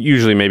 I mean,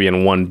 usually maybe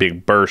in one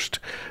big burst,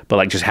 but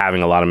like just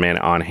having a lot of mana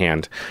on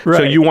hand. Right.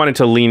 So you wanted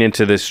to lean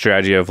into this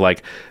strategy of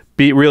like,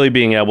 really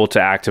being able to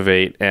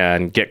activate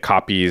and get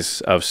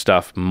copies of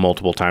stuff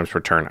multiple times per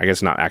turn. I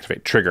guess not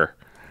activate, trigger.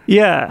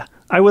 Yeah,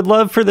 I would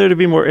love for there to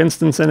be more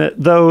instants in it,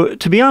 though,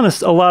 to be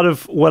honest, a lot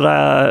of what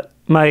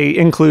my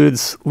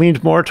includes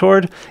leaned more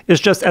toward is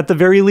just at the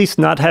very least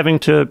not having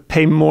to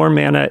pay more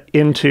mana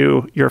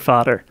into your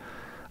fodder.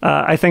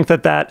 I think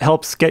that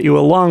helps get you a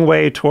long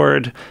way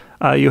toward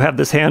you have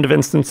this hand of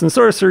instants and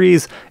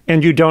sorceries,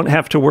 and you don't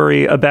have to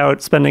worry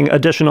about spending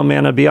additional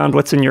mana beyond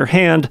what's in your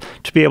hand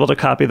to be able to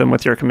copy them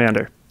with your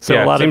commander. So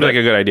yeah, a lot seems like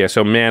a good idea.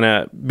 So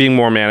being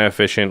more mana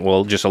efficient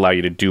will just allow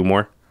you to do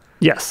more.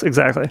 Yes,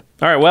 exactly.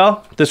 All right,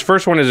 well, this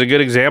first one is a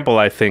good example,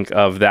 I think,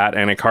 of that,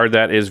 and a card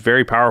that is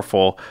very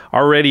powerful.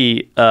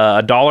 Already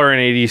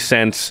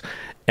 $1.80,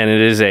 and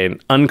it is an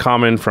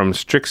uncommon from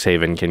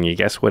Strixhaven. Can you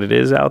guess what it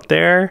is out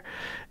there?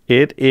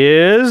 It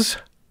is...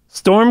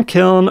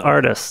 Stormkiln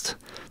Artist.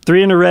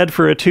 3 and a red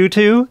for a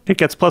 2/2. It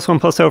gets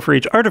 +1/+0 for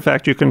each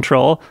artifact you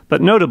control,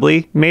 but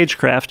notably,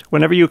 Magecraft.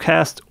 Whenever you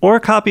cast or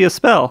copy a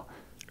spell,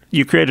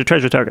 you create a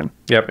treasure token.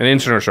 Yep, an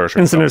instant or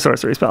sorcery Instant or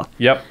sorcery spell.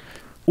 Yep.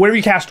 Whenever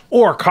you cast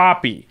or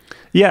copy.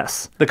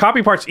 Yes. The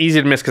copy part's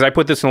easy to miss because I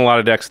put this in a lot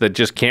of decks that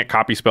just can't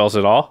copy spells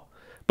at all.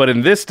 But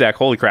in this deck,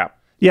 holy crap.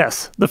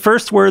 Yes. The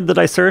first word that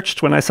I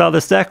searched when I saw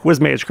this deck was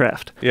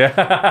Magecraft.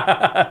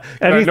 Yeah.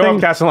 I know I'm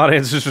casting a lot of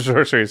instants or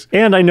sorceries.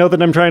 And I know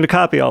that I'm trying to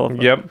copy all of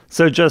them. Yep.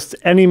 So just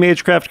any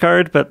Magecraft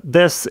card, but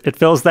this, it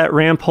fills that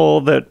ramp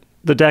hole that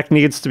the deck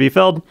needs to be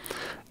filled.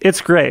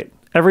 It's great.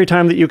 Every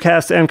time that you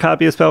cast and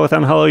copy a spell with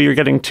Unhollow, you're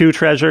getting 2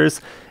 treasures.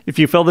 If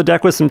you fill the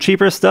deck with some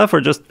cheaper stuff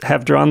or just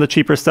have drawn the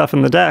cheaper stuff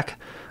in the deck,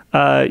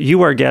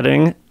 you are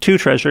getting 2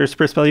 treasures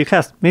per spell you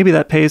cast. Maybe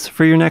that pays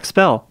for your next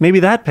spell. Maybe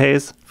that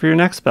pays for your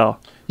next spell.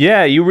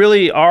 Yeah, you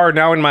really are.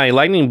 Now in my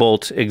Lightning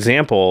Bolt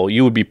example,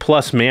 you would be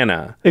plus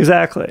mana.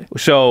 Exactly.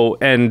 So,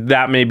 and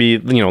that may be,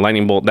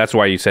 Lightning Bolt, that's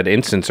why you said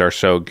instants are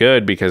so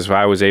good, because if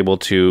I was able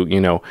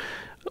to,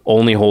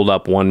 only hold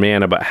up 1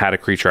 mana but had a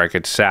creature I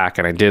could sack,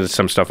 and I did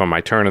some stuff on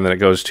my turn, and then it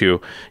goes to,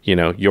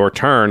 your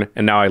turn,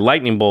 and now I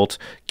Lightning Bolt,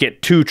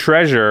 get 2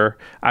 treasure,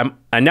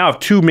 I now have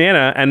 2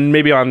 mana, and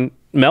maybe on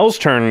Mel's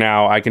turn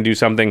now, I can do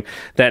something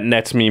that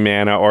nets me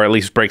mana or at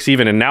least breaks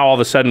even. And now all of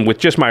a sudden, with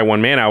just my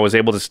 1 mana, I was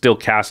able to still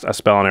cast a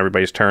spell on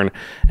everybody's turn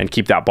and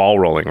keep that ball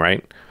rolling,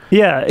 right?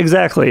 Yeah,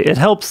 exactly. It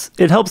helps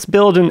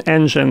build an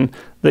engine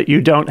that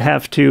you don't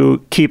have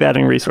to keep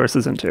adding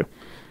resources into.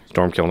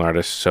 Stormkiln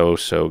Artist,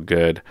 so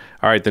good.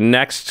 All right, the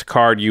next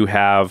card you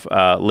have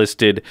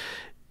listed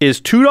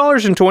is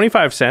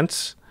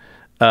 $2.25.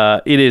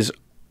 Is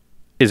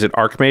it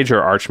Archmage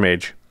or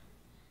Archmage?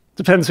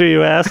 Depends who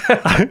you ask.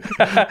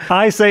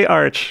 I say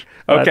Arch.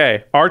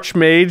 Okay,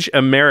 Archmage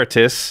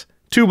Emeritus,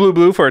 2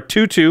 blue for a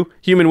 2/2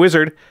 human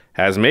wizard,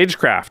 has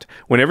Magecraft.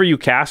 Whenever you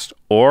cast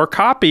or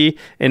copy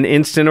an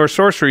instant or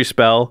sorcery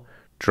spell,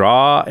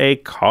 draw a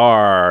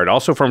card.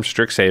 Also from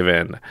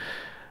Strixhaven.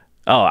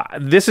 Oh,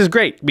 this is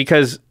great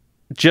because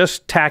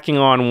just tacking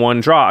on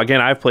 1 draw.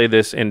 Again, I've played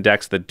this in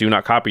decks that do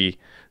not copy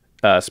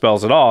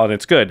spells at all, and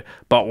it's good.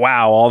 But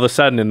wow, all of a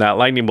sudden in that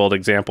Lightning Bolt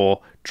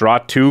example, draw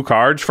 2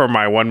 cards from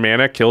my 1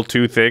 mana, kill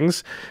 2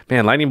 things.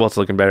 Man, Lightning Bolt's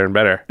looking better and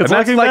better. It's and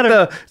that's looking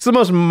better. It's the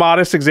most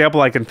modest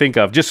example I can think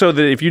of, just so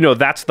that if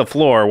that's the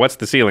floor, what's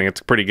the ceiling?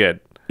 It's pretty good.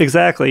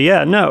 Exactly,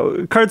 yeah.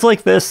 No, cards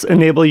like this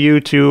enable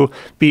you to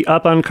be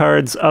up on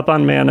cards, up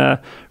on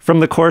mana from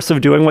the course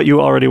of doing what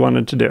you already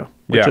wanted to do,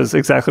 which is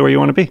exactly where you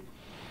want to be.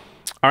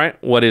 All right,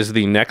 what is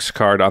the next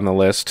card on the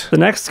list? The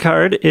next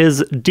card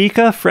is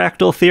Dika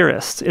Fractal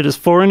Theorist. It is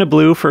 4 and a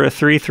blue for a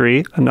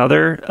 3/3,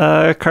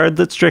 another card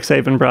that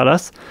Strixhaven brought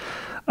us.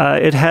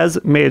 It has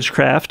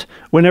Magecraft.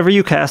 Whenever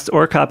you cast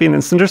or copy an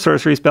instant or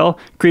sorcery spell,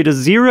 create a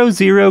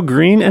 0/0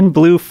 green and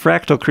blue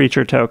fractal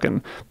creature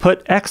token.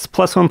 Put X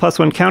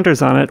 +1/+1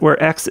 counters on it,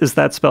 where X is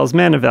that spell's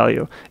mana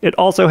value. It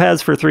also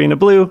has, for 3 and a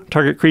blue,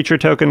 target creature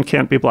token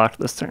can't be blocked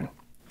this turn.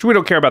 We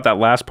don't care about that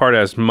last part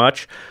as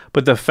much,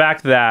 but the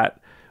fact that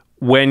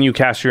when you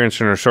cast your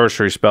instant or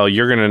sorcery spell,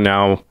 you're going to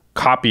now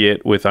copy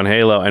it with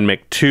Unhalo and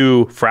make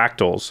 2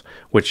 fractals,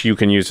 which you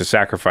can use to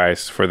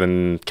sacrifice for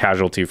the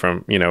casualty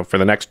from, for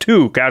the next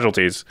 2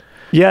 casualties.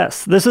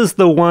 Yes, this is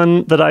the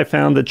one that I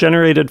found that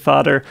generated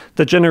fodder,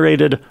 that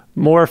generated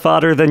more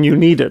fodder than you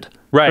needed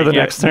for the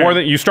next turn. More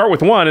than you start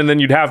with 1 and then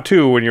you'd have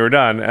 2 when you were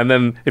done. And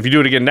then if you do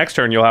it again next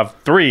turn, you'll have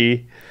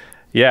 3.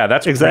 Yeah,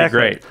 that's exactly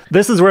great.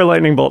 This is where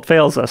Lightning Bolt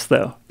fails us,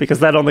 though, because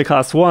that only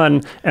costs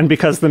 1, and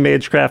because the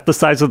Magecraft, the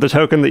size of the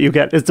token that you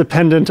get, is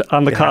dependent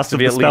on the cost of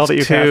the spell that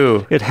you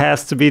cast. It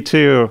has to be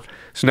 2.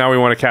 So now we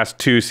want to cast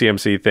 2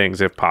 CMC things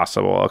if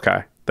possible.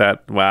 Okay.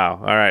 Wow.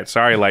 All right.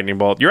 Sorry, Lightning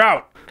Bolt. You're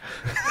out.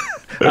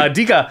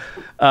 Dika,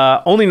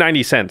 only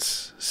 90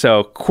 cents.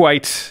 So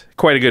quite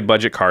a good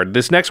budget card.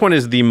 This next one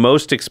is the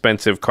most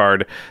expensive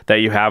card that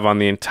you have on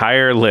the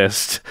entire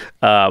list,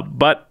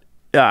 but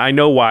I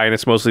know why, and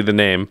it's mostly the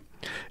name.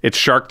 It's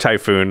Shark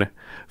Typhoon,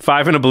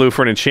 5 and a blue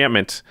for an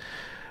enchantment.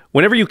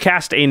 Whenever you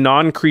cast a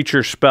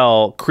non-creature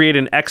spell, create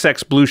an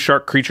XX blue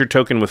shark creature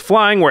token with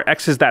flying, where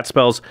X is that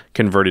spell's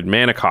converted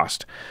mana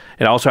cost.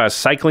 It also has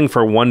cycling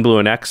for 1 blue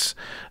and X,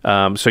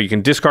 so you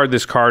can discard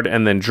this card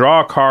and then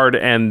draw a card,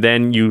 and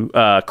then you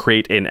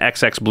create an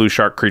XX blue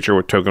shark creature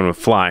with token with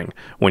flying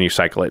when you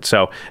cycle it.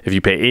 So if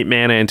you pay 8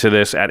 mana into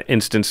this at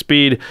instant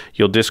speed,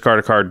 you'll discard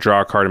a card,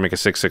 draw a card, and make a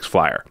 6/6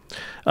 flyer.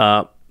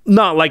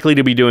 Not likely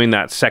to be doing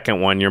that second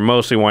one. You're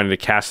mostly wanting to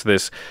cast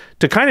this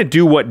to kind of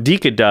do what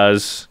Dika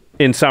does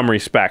in some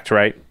respect,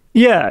 right?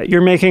 Yeah, you're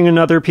making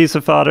another piece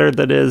of fodder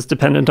that is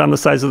dependent on the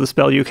size of the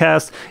spell you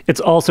cast. It's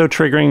also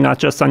triggering not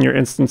just on your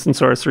instants and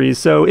sorceries.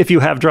 So if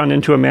you have drawn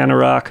into a mana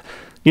rock,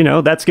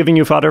 that's giving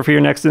you fodder for your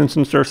next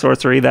instance or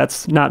sorcery.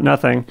 That's not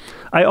nothing.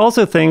 I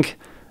also think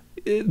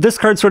this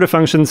card sort of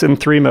functions in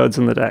 3 modes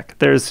in the deck.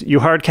 There's you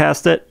hard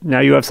cast it, now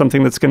you have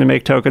something that's going to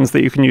make tokens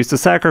that you can use to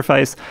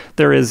sacrifice.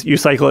 There is you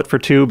cycle it for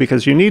 2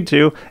 because you need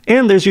to,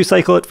 and there's you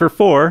cycle it for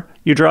 4,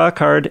 you draw a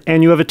card,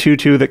 and you have a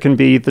 2/2 that can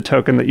be the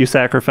token that you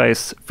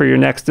sacrifice for your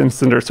next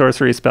instant or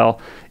sorcery spell.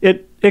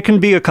 It can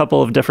be a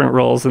couple of different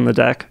roles in the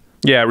deck.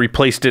 Yeah, it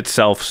replaced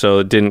itself, so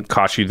it didn't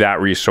cost you that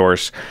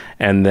resource.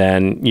 And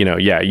then,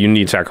 you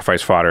need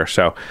sacrifice fodder.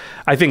 So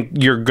I think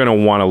you're going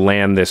to want to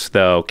land this,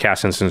 though,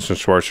 cast instants and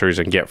sorceries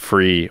and get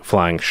free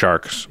flying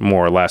sharks,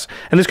 more or less.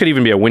 And this could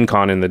even be a win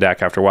con in the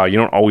deck after a while. You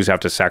don't always have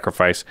to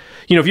sacrifice.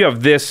 If you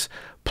have this,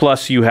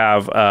 plus you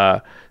have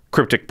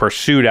Cryptic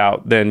Pursuit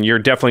out, then you're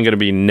definitely going to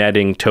be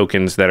netting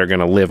tokens that are going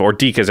to live. Or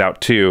Dika's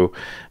out, too.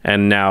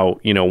 And now,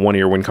 one of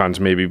your win cons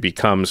maybe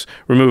becomes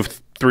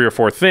remove 3 or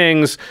 4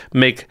 things,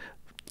 make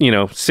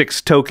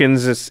 6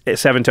 tokens,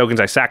 7 tokens.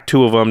 I sacked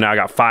 2 of them. Now I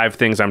got 5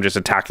 things. I'm just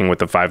attacking with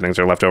the 5 things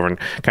that are left over and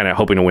kind of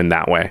hoping to win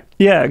that way.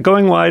 Yeah,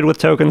 going wide with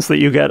tokens that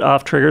you get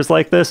off triggers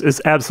like this is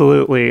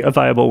absolutely a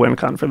viable win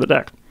con for the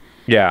deck.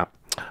 Yeah.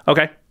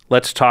 Okay.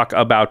 Let's talk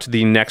about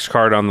the next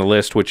card on the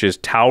list, which is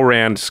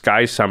Talrand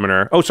Sky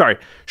Summoner. Oh, sorry.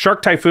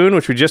 Shark Typhoon,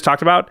 which we just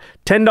talked about.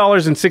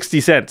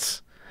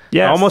 $10.60.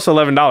 Yeah, almost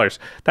 $11.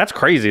 That's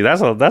crazy.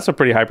 That's a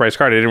pretty high price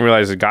card. I didn't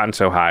realize it had gotten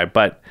so high,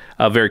 but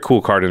a very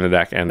cool card in the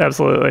deck. And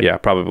absolutely. Yeah,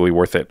 probably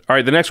worth it. All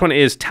right, the next one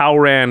is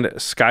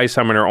Talrand Sky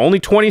Summoner. Only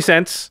 20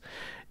 cents.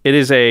 It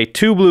is a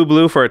 2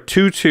 blue for a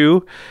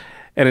 2/2.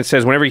 And it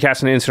says whenever you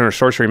cast an instant or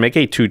sorcery, make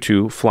a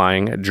 2/2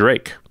 flying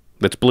Drake.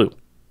 That's blue.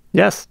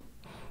 Yes.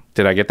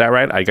 Did I get that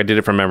right? I did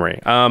it from memory.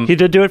 He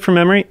did do it from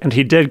memory, and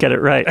he did get it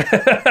right.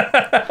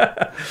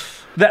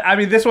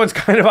 This one's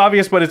kind of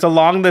obvious, but it's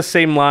along the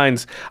same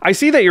lines. I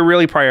see that you're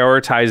really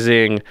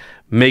prioritizing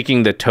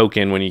making the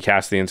token when you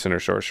cast the instant or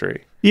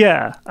sorcery.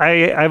 Yeah,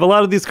 I have a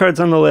lot of these cards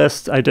on the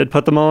list. I did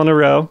put them all in a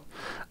row.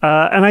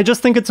 And I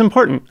just think it's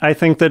important. I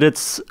think that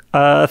it's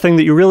a thing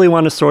that you really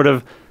want to sort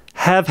of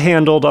have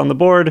handled on the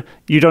board.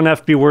 You don't have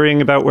to be worrying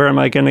about where am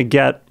I going to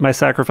get my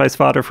sacrifice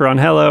fodder for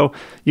Angelo.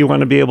 You want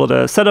to be able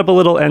to set up a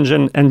little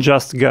engine and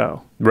just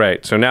go.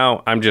 Right. So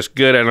now I'm just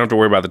good. I don't have to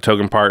worry about the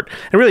token part.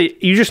 And really,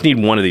 you just need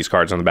one of these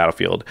cards on the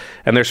battlefield.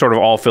 And they're sort of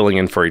all filling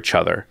in for each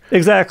other.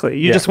 Exactly.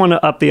 You just want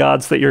to up the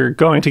odds that you're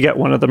going to get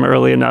one of them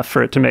early enough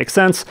for it to make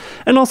sense.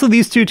 And also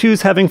these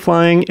 2/2s having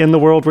flying in the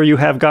world where you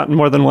have gotten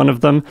more than one of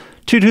them.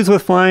 2/2s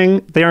with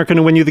flying, they aren't going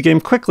to win you the game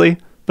quickly,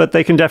 but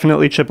they can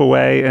definitely chip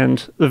away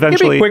and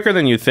eventually... It'd be quicker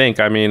than you think.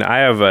 I mean, I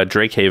have a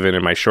Drake Haven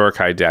in my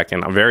Shorakai deck,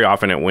 and very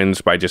often it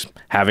wins by just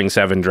having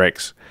 7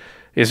 Drakes.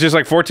 It's just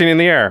like 14 in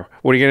the air.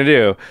 What are you going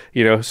to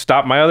do?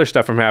 Stop my other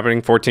stuff from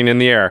happening, 14 in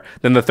the air.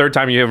 Then the third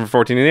time you have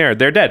 14 in the air,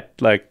 they're dead.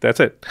 Like, that's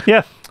it.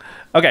 Yeah.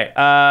 Okay,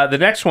 the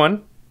next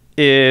one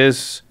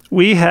is...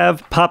 We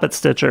have Poppet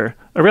Stitcher,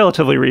 a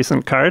relatively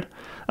recent card.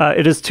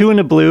 It is 2 and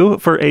a blue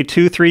for a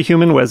 2/3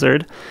 human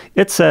wizard.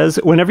 It says,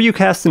 whenever you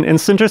cast an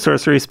instant or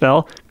sorcery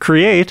spell,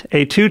 create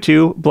a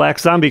 2/2 black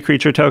zombie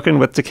creature token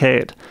with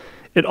Decayed.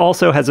 It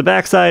also has a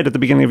backside at the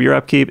beginning of your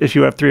upkeep. If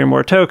you have 3 or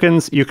more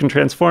tokens, you can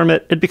transform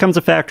it. It becomes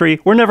a factory.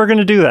 We're never going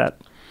to do that.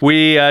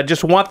 We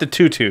just want the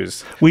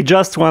 2/2s. We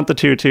just want the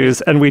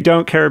 2/2s, and we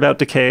don't care about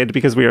Decayed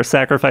because we are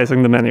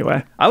sacrificing them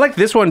anyway. I like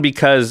this one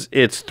because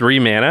it's 3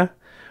 mana.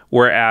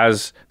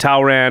 Whereas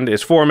Talrand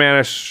is 4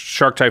 mana,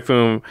 Shark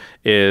Typhoon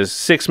is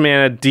 6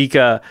 mana,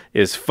 Dika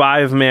is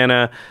 5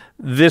 mana.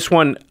 This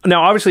one,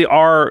 now obviously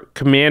our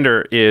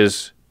commander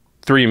is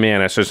 3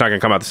 mana, so it's not going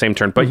to come out the same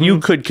turn, but you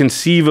could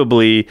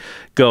conceivably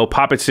go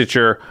Poppet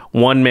Stitcher,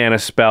 1 mana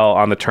spell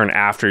on the turn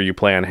after you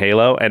play on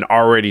Halo and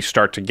already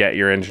start to get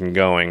your engine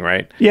going,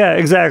 right? Yeah,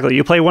 exactly.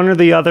 You play one or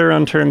the other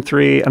on turn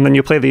 3, and then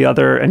you play the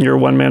other and your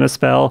 1 mana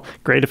spell.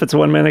 Great if it's a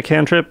 1 mana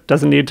cantrip,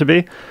 doesn't need to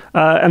be.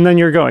 And then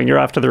you're going. You're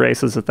off to the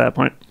races at that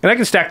point. And I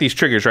can stack these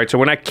triggers, right? So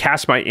when I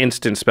cast my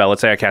instant spell,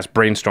 let's say I cast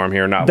Brainstorm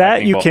here, not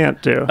that you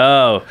can't do.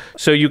 Oh,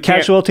 so you can't.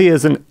 Casualty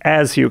is an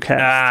as you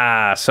cast.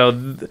 Ah,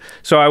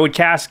 so I would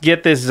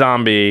get this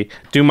zombie,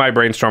 do my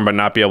Brainstorm, but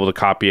not be able to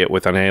copy it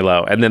with an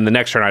Halo. And then the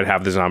next turn I'd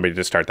have the zombie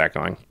to start that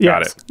going.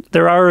 Got it.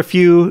 There are a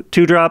few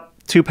 2-drop,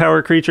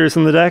 2-power creatures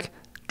in the deck.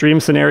 Dream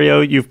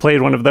Scenario, you've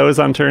played one of those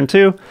on turn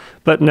 2.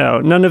 But no,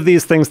 none of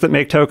these things that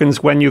make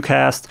tokens when you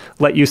cast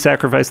let you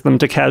sacrifice them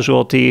to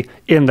casualty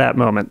in that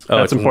moment. Oh,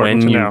 that's it's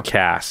important when to you know.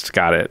 cast.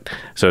 Got it.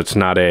 So it's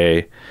not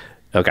a...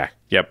 Okay.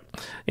 Yep.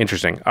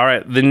 Interesting. All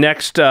right. The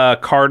next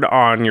card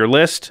on your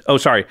list. Oh,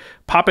 sorry.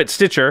 Poppet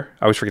Stitcher.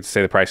 I always forget to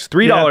say the price.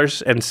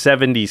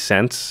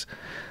 $3.70.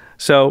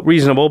 So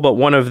reasonable, but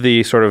one of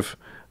the sort of,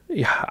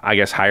 I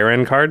guess, higher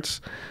end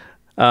cards.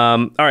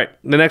 All right.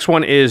 The next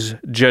one is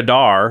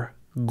Jadar,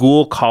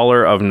 Ghoul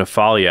Caller of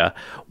Nephalia.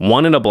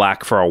 1 and a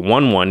black for a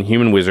 1/1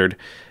 human wizard.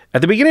 At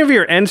the beginning of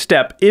your end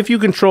step, if you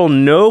control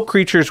no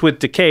creatures with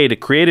Decayed,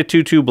 create a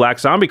 2/2 black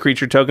zombie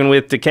creature token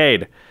with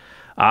Decayed.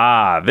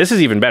 Ah, this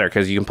is even better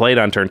because you can play it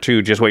on turn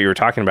 2, just what you were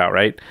talking about,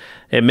 right?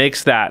 It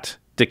makes that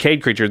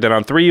Decayed creature. Then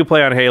on 3, you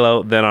play on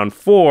Halo. Then on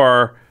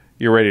 4,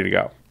 you're ready to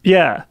go.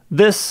 Yeah,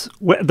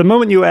 the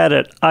moment you add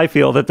it, I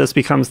feel that this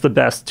becomes the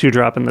best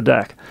 2-drop in the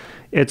deck.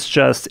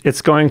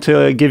 It's going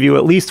to give you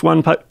at least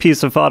one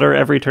piece of fodder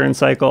every turn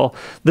cycle.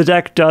 The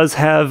deck does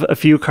have a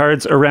few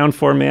cards around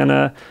 4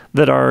 mana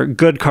that are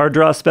good card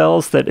draw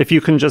spells that if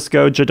you can just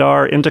go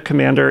Jadar into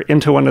Commander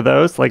into one of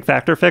those, like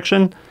Factor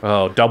Fiction.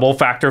 Oh, double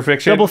Factor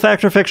Fiction? Double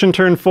Factor Fiction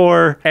turn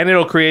 4. And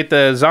it'll create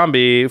the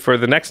zombie for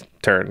the next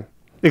turn.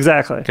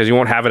 Exactly. Because you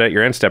won't have it at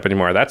your end step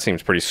anymore. That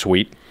seems pretty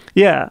sweet.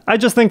 Yeah, I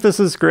just think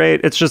this is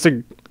great. It's just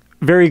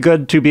very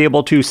good to be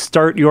able to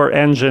start your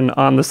engine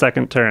on the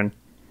second turn.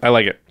 I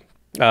like it.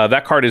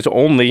 That card is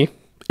only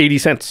 80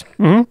 cents.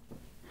 Mm-hmm.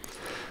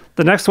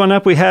 The next one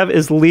up we have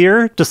is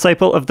Lear,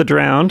 Disciple of the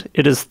Drowned.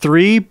 It is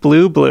 3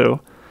 blue.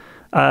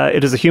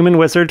 It is a human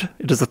wizard.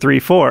 It is a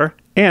 3/4.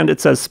 And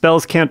it says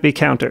spells can't be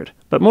countered.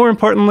 But more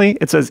importantly,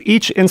 it says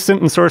each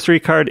instant and sorcery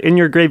card in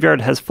your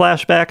graveyard has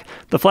flashback.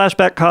 The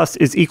flashback cost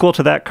is equal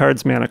to that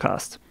card's mana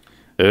cost.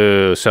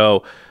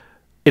 So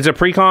it's a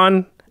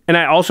precon. And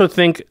I also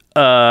think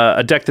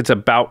a deck that's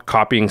about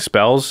copying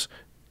spells,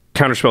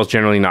 counterspells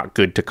generally not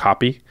good to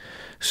copy.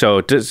 So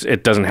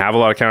it doesn't have a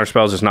lot of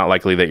counterspells. It's not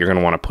likely that you're going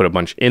to want to put a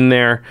bunch in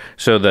there.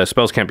 So the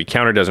spells can't be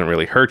countered doesn't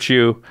really hurt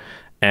you.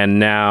 And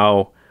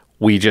now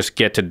we just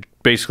get to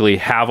basically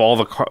have all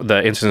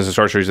the instants and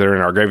sorceries that are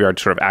in our graveyard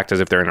sort of act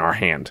as if they're in our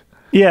hand.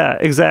 Yeah,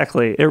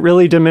 exactly. It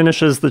really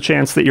diminishes the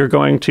chance that you're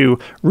going to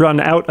run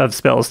out of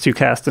spells to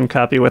cast and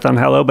copy with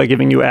Unhallow by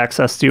giving you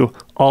access to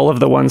all of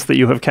the ones that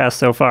you have cast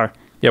so far.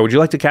 Yeah, would you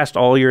like to cast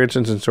all your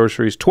instants and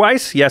sorceries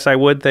twice? Yes, I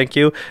would, thank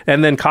you.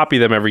 And then copy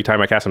them every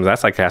time I cast them.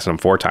 That's like casting them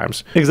 4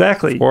 times.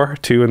 Exactly. 4,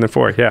 2, and then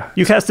 4, yeah.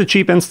 You cast a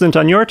cheap instant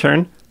on your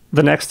turn.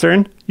 The next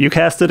turn, you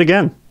cast it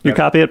again. You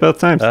copy it both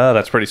times. Oh,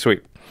 that's pretty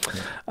sweet.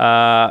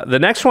 The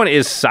next one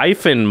is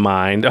Siphon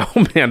Mind.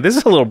 Oh, man, this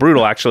is a little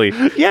brutal, actually.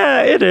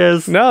 Yeah, it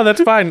is. No,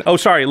 that's fine. Oh,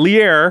 sorry.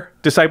 Lier,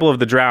 Disciple of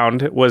the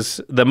Drowned, was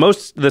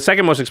the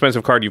second most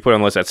expensive card you put on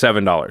the list at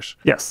 $7.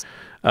 Yes.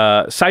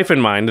 Siphon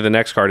Mind, the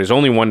next card, is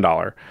only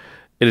 $1.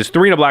 It is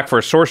 3 and a black for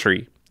a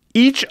sorcery.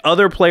 Each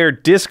other player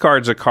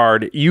discards a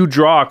card. You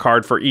draw a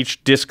card for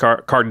each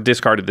card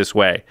discarded this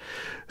way.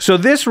 So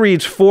this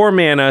reads 4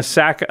 mana,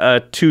 sack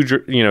a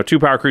 2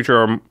 power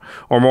creature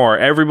or more.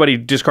 Everybody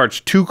discards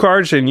 2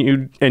 cards, and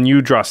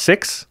you draw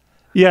 6.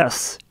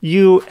 Yes,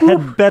 you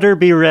had better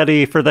be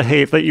ready for the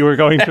hate that you were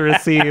going to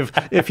receive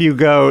if you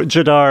go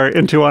Jadar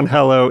into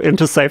Unhallow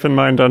into Siphon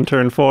Mind on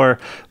turn 4.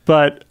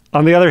 But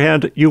on the other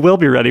hand, you will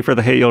be ready for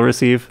the hate you'll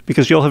receive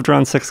because you'll have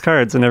drawn 6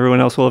 cards and everyone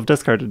else will have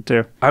discarded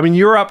 2. I mean,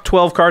 you're up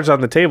 12 cards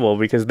on the table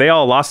because they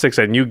all lost 6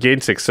 and you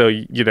gained 6. So,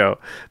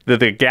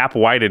 the gap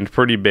widened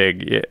pretty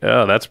big.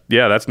 Oh, that's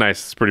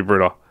nice. It's pretty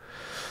brutal.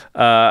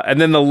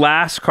 And then the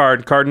last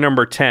card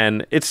number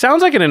 10, it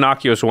sounds like an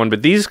innocuous one,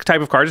 but these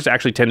type of cards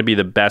actually tend to be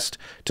the best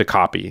to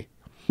copy.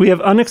 We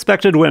have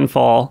Unexpected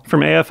Windfall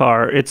from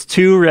AFR. It's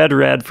 2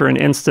 red for an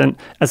instant.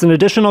 As an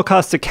additional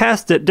cost to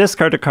cast it,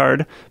 discard a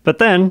card, but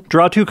then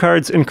draw 2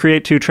 cards and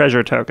create 2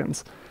 treasure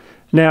tokens.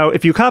 Now,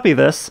 if you copy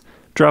this,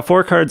 draw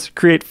 4 cards,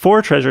 create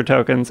 4 treasure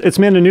tokens, it's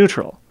mana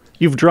neutral.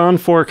 You've drawn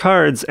 4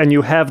 cards and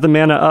you have the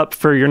mana up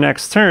for your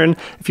next turn.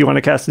 If you want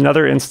to cast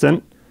another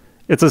instant,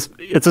 it's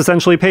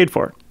essentially paid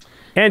for.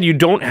 And you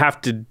don't have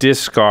to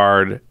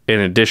discard an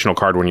additional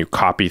card when you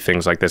copy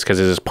things like this because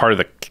it is part of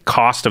the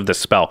cost of the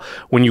spell.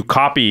 When you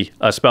copy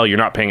a spell, you're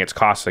not paying its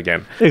costs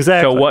again.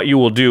 Exactly. So what you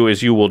will do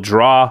is you will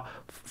draw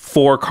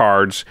 4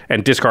 cards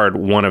and discard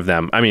one of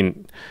them. I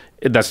mean,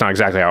 that's not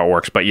exactly how it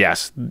works, but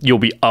yes, you'll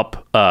be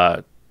up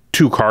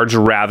 2 cards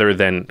rather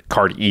than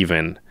card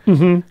even.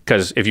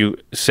 Because if you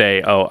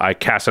say, oh, I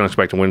cast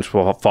Unexpected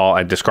Windfall,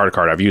 I discard a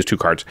card, I've used 2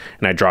 cards,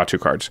 and I draw 2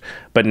 cards.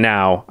 But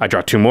now I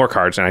draw 2 more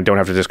cards, and I don't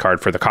have to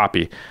discard for the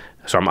copy,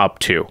 so I'm up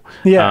 2.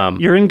 Yeah,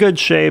 you're in good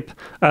shape.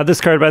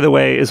 This card, by the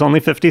way, is only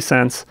 50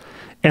 cents.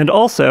 And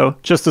also,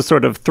 just to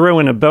sort of throw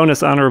in a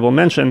bonus honorable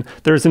mention,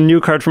 there's a new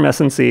card from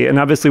SNC, and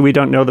obviously we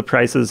don't know the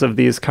prices of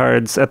these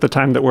cards at the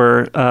time that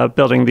we're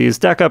building these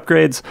deck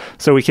upgrades,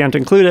 so we can't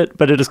include it,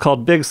 but it is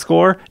called Big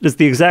Score. It is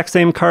the exact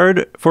same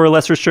card for a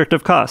less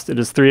restrictive cost. It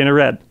is 3 and a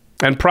red.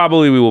 And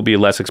probably we will be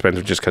less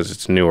expensive just because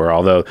it's newer,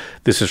 although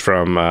this is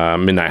from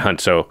Midnight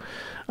Hunt, so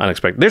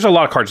unexpected. There's a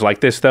lot of cards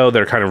like this, though,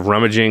 that are kind of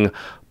rummaging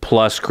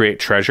plus create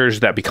treasures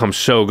that become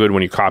so good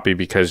when you copy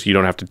because you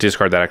don't have to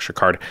discard that extra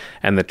card.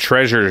 And the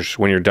treasures,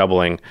 when you're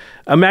doubling,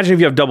 imagine if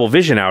you have double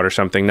vision out or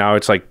something. Now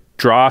it's like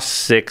draw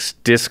 6,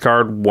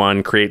 discard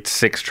 1, create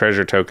 6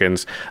 treasure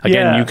tokens.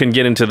 Again, you can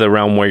get into the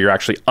realm where you're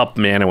actually up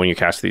mana when you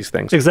cast these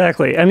things.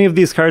 Exactly. Any of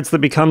these cards that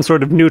become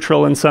sort of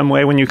neutral in some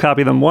way when you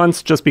copy them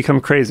once just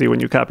become crazy when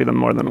you copy them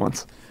more than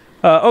once.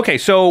 Okay,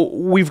 so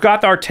we've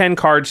got our 10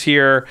 cards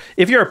here.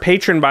 If you're a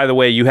patron, by the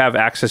way, you have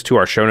access to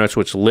our show notes,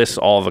 which lists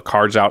all the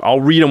cards out.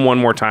 I'll read them one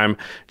more time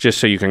just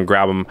so you can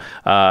grab them.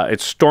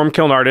 It's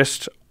Stormkiln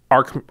Artist,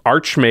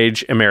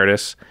 Archmage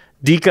Emeritus,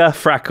 Dika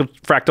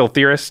Fractal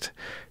Theorist,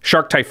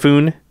 Shark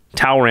Typhoon,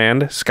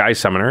 Talrand, Sky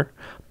Summoner,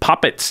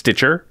 Poppet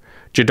Stitcher,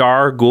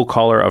 Jadar,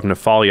 Ghoulcaller of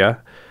Nephalia,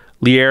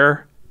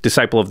 Lier,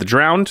 Disciple of the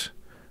Drowned,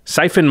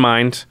 Siphon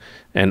Mind,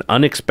 and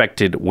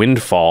Unexpected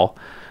Windfall.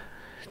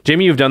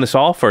 Jamie, you've done this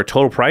all for a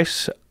total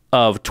price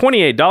of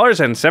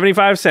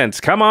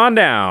 $28.75. Come on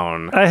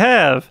down. I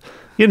have.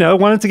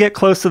 Wanted to get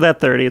close to that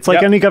 30. It's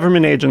like any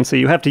government agency.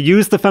 You have to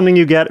use the funding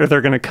you get or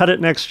they're going to cut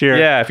it next year.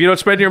 Yeah, if you don't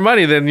spend your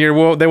money, then they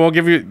won't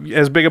give you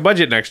as big a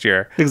budget next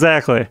year.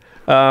 Exactly.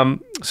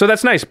 So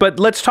that's nice. But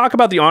let's talk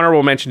about the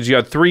honorable mentions. You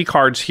had 3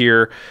 cards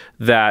here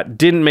that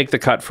didn't make the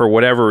cut for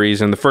whatever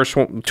reason. The first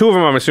one, 2 of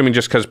them I'm assuming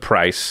just because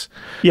price.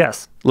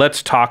 Yes.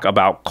 Let's talk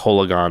about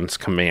Kolaghan's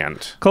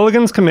Command.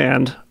 Kolaghan's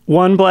Command,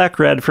 1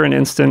 black-red for an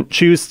instant,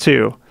 choose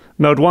 2.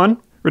 Mode 1,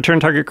 return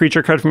target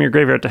creature card from your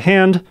graveyard to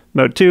hand.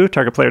 Mode 2,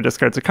 target player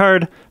discards a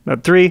card.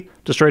 Mode 3,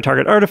 destroy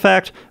target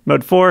artifact.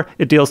 Mode 4,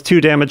 it deals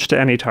 2 damage to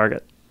any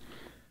target.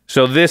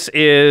 So this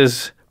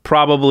is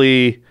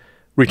probably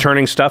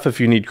returning stuff if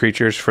you need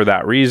creatures for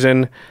that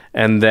reason.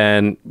 And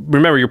then,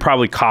 remember, you're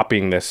probably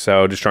copying this.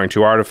 So destroying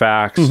 2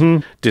 artifacts,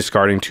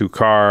 discarding 2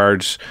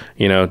 cards,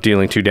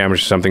 dealing 2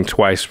 damage to something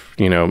twice,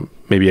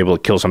 maybe able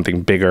to kill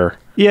something bigger.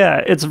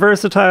 Yeah, it's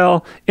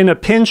versatile. In a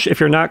pinch, if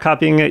you're not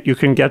copying it, you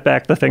can get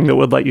back the thing that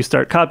would let you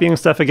start copying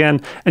stuff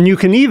again. And you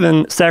can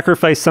even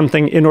sacrifice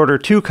something in order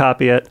to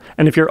copy it.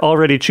 And if you're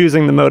already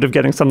choosing the mode of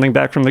getting something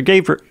back from the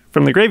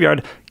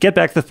graveyard, get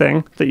back the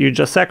thing that you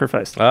just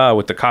sacrificed.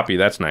 With the copy,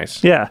 that's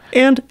nice. Yeah,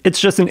 and it's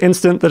just an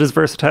instant that is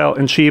versatile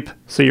and cheap,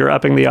 so you're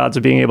upping the odds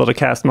of being able to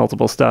cast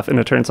multiple stuff in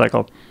a turn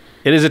cycle.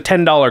 It is a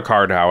 $10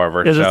 card,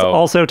 however. It is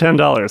also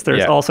 $10.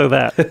 There's also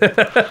that.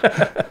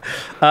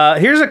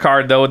 Here's a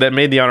card, though, that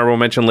made the honorable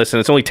mention list,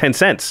 and it's only 10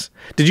 cents.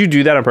 Did you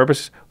do that on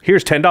purpose?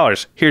 Here's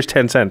 $10. Here's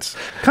 10 cents.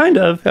 Kind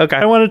of. Okay.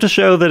 I wanted to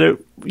show that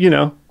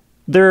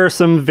there are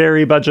some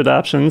very budget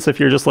options if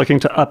you're just looking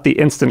to up the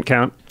instant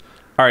count.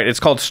 All right, it's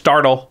called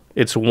Startle.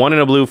 It's 1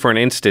 and a blue for an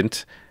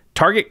instant.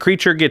 Target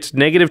creature gets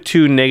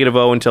 -2,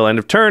 -0 until end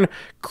of turn.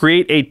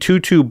 Create a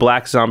 2/2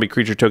 black zombie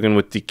creature token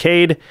with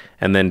Decayed,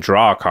 and then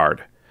draw a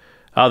card.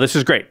 Oh, this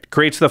is great.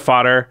 Creates the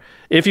fodder.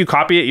 If you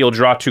copy it, you'll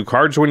draw 2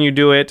 cards when you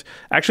do it.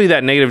 Actually,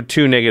 that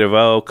 -2,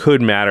 -0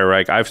 could matter,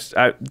 right?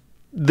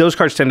 Those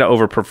cards tend to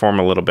overperform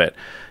a little bit.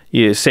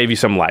 Save you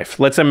some life.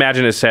 Let's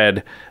imagine it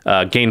said,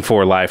 gain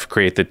 4 life,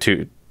 create the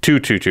 2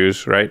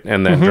 2/2s, right?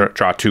 And then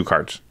draw 2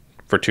 cards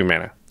for 2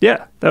 mana.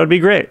 Yeah, that would be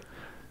great.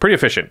 Pretty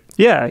efficient.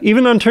 Yeah,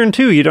 even on turn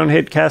 2, you don't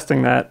hate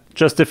casting that,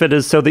 just if it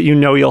is so that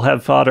you'll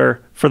have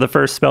fodder for the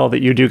first spell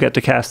that you do get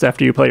to cast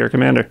after you play your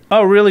commander.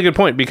 Oh, really good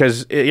point,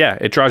 because,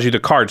 it draws you the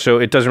card, so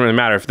it doesn't really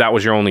matter if that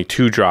was your only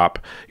 2-drop.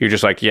 You're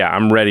just like,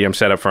 I'm ready, I'm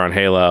set up for on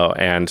Halo,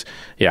 and,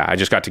 I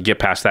just got to get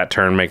past that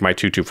turn, make my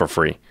 2/2 for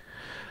free.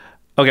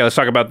 Okay, let's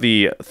talk about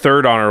the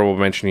third honorable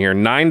mention here.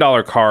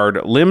 $9 card,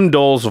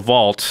 Limdoll's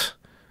Vault.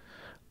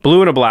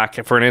 Blue and a black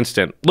for an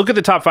instant. Look at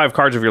the top 5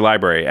 cards of your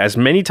library. As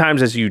many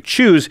times as you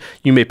choose,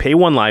 you may pay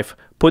 1 life,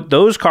 put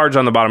those cards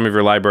on the bottom of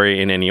your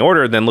library in any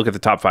order, then look at the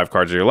top 5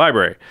 cards of your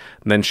library.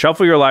 And then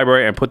shuffle your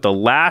library and put the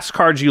last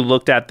cards you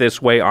looked at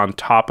this way on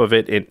top of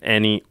it in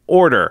any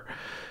order.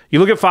 You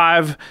look at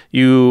 5,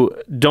 you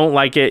don't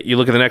like it, you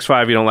look at the next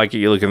 5, you don't like it,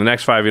 you look at the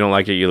next 5, you don't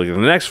like it, you look at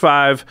the next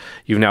 5,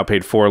 you've now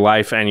paid 4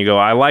 life, and you go,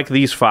 I like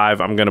these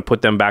 5, I'm going to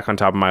put them back on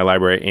top of my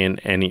library in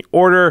any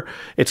order.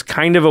 It's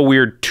kind of a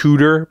weird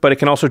tutor, but it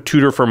can also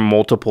tutor for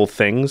multiple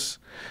things,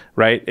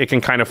 right? It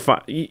can kind of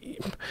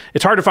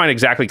it's hard to find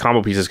exactly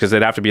combo pieces because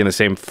they'd have to be in the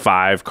same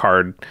 5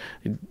 card,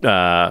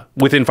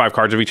 within 5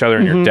 cards of each other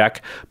in your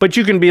deck. But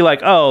you can be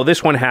like, oh,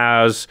 this one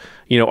has,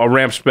 a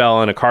ramp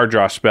spell and a card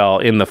draw spell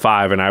in the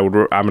 5, and I'm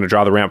going to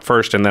draw the ramp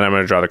first, and then I'm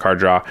going to draw the card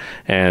draw,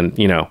 and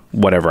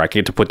whatever. I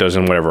get to put those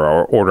in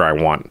whatever order I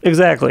want.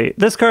 Exactly.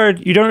 This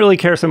card, you don't really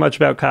care so much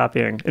about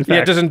copying. In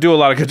fact, it doesn't do a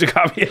lot of good to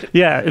copy it.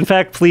 Yeah, in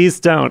fact, please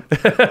don't.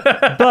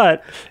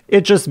 But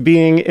it just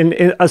being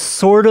in a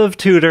sort of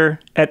tutor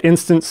at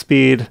instant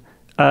speed,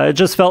 it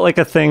just felt like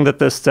a thing that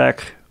this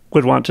deck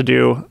would want to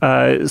do.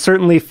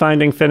 Certainly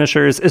finding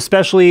finishers,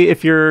 especially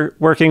if you're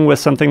working with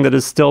something that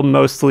is still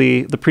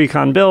mostly the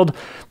precon build,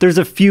 there's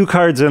a few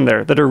cards in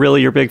there that are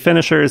really your big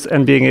finishers,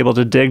 and being able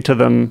to dig to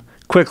them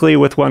quickly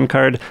with 1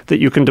 card that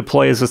you can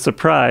deploy as a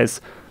surprise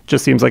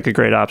just seems like a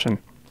great option.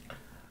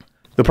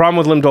 The problem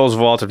with Limdoll's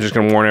Vault, I'm just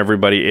going to warn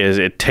everybody, is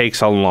it takes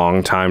a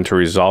long time to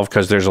resolve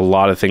because there's a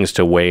lot of things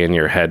to weigh in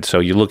your head. So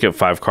you look at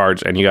 5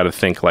 cards and you got to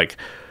think like,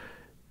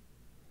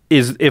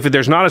 if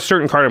there's not a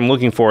certain card I'm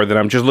looking for, then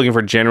I'm just looking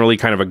for generally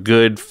kind of a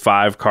good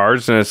 5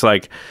 cards. And it's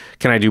like,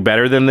 can I do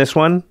better than this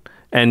one?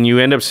 And you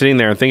end up sitting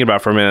there and thinking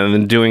about it for a minute and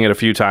then doing it a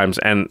few times.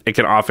 And it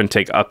can often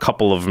take a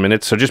couple of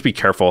minutes. So just be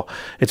careful.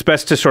 It's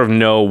best to sort of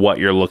know what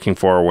you're looking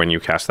for when you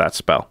cast that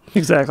spell.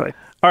 Exactly.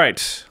 All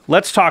right,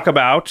 let's talk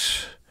about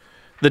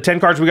the 10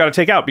 cards we got to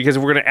take out, because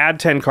if we're going to add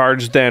 10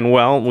 cards, then,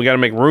 well, we got to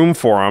make room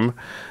for them.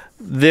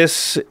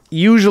 This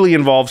usually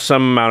involves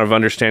some amount of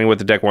understanding what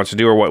the deck wants to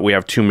do or what we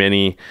have too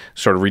many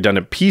sort of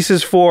redundant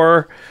pieces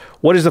for.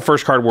 What is the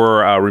first card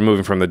we're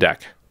removing from the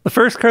deck? The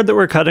first card that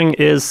we're cutting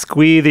is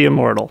Squee the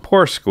Immortal.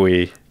 Poor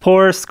Squee.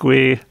 Poor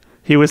Squee.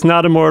 He was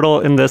not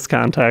immortal in this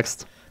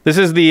context. This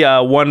is the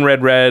 1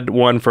 red,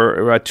 1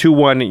 for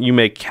 2/1. You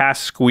may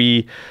cast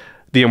Squee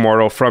the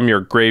Immortal from your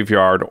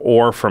graveyard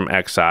or from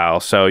exile.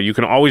 So you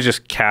can always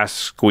just cast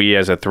Squee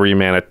as a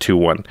 3-mana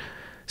 2/1.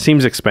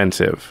 seems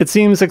expensive. It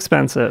seems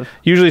expensive.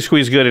 Usually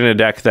squeeze good in a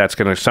deck that's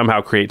going to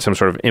somehow create some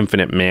sort of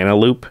infinite mana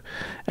loop,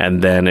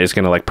 and then it's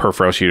going to like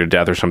Perforos you to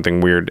death or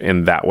something weird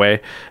in that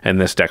way. And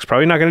this deck's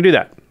probably not going to do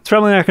that. It's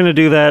probably not going to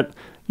do that.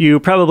 You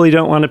probably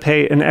don't want to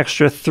pay an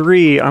extra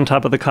 3 on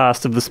top of the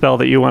cost of the spell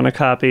that you want to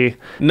copy.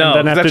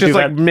 No, that's just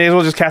like, may as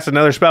well just cast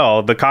another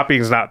spell. The copying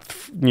is not,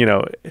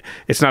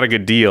 it's not a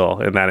good deal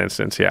in that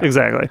instance, yeah.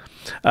 Exactly.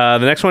 The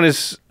next one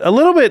is a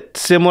little bit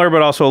similar,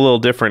 but also a little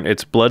different.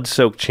 It's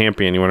Blood-Soaked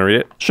Champion. You want to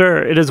read it?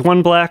 Sure. It is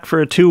 1 black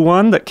for a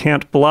 2/1 that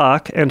can't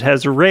block and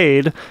has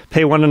Raid.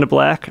 Pay 1 and a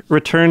black.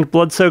 Return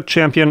Blood-Soaked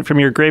Champion from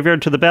your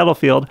graveyard to the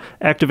battlefield.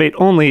 Activate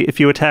only if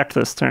you attack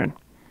this turn.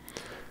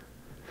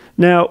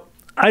 Now,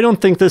 I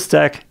don't think this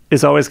deck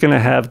is always going to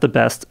have the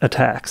best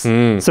attacks.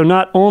 So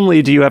not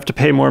only do you have to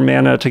pay more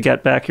mana to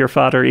get back your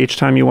fodder each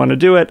time you want to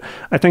do it,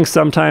 I think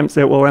sometimes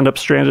it will end up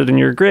stranded in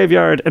your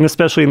graveyard, and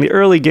especially in the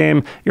early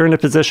game, you're in a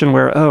position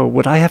where, oh,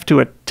 would I have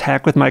to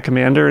attack with my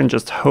commander and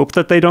just hope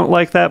that they don't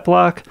like that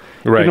block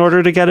in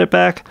order to get it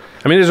back?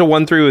 I mean, there's a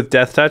 1/3 with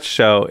Death Touch,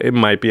 so it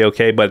might be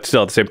okay, but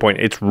still at the same point,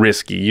 it's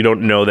risky. You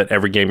don't know that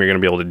every game you're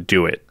going to be able to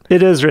do it.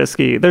 It is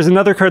risky. There's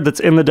another card that's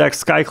in the deck,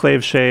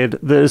 Skyclave Shade,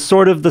 that is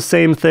sort of the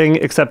same thing,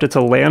 except it's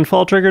a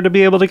landfall trigger to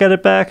be able to get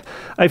it back.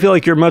 I feel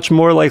like you're much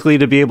more likely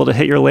to be able to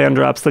hit your land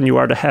drops than you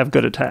are to have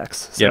good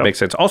attacks. So. Yeah, it makes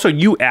sense. Also,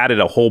 you added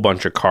a whole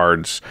bunch of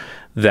cards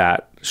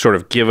that sort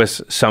of give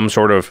us some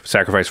sort of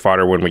sacrifice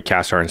fodder when we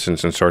cast our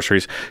instants and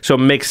sorceries. So it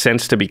makes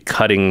sense to be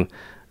cutting,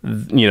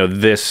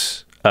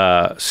 this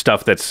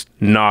stuff that's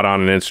not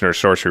on an instant or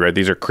sorcery, right?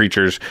 These are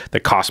creatures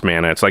that cost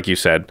mana. It's like you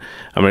said.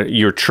 I mean,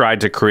 you're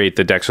tried to create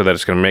the deck so that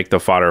it's going to make the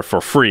fodder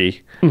for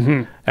free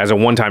as a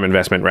one-time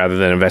investment rather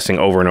than investing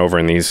over and over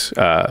in these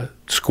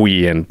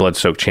Squee and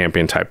Blood-Soaked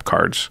Champion type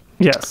cards.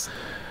 Yes.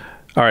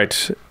 All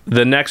right.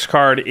 The next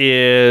card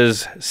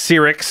is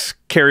Cyrix,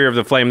 Carrier of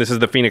the Flame. This is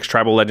the Phoenix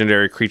tribal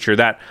legendary creature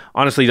that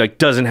honestly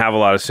doesn't have a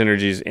lot of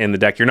synergies in the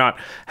deck. You're not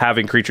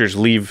having creatures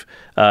leave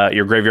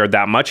your graveyard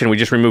that much, and we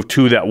just removed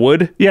 2 that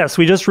would. Yes,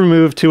 we just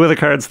removed 2 of the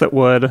cards that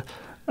would,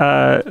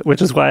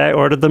 which is why I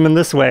ordered them in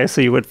this way,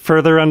 so you would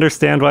further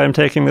understand why I'm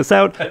taking this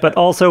out, but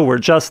also we're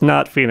just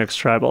not Phoenix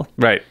tribal.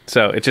 Right.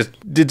 So it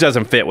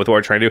doesn't fit with what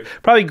we're trying to do.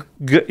 Probably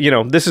good,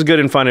 this is good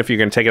and fun if you're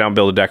going to take it out and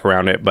build a deck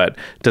around it, but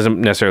it doesn't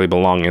necessarily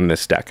belong in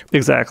this deck.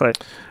 Exactly.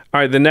 All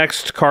right, the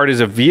next card is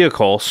a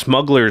vehicle,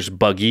 Smuggler's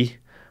Buggy.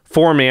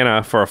 4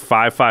 mana for a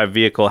 5/5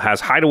 vehicle,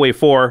 has Hideaway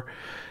 4,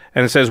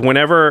 and it says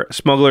whenever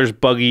Smuggler's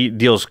Buggy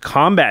deals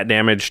combat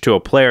damage to a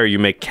player, you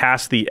may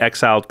cast the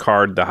exiled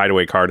card, the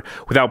Hideaway card,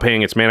 without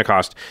paying its mana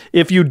cost.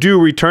 If you do,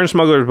 return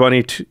Smuggler's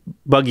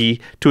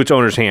Buggy to its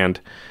owner's hand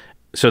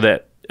so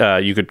that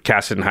you could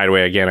cast it in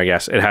Hideaway again, I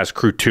guess. It has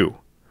Crew 2.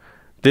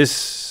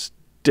 This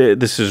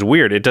is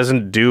weird. It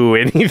doesn't do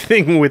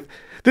anything with...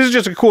 This is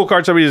just a cool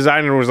card somebody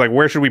designed and was like,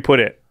 where should we put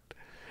it?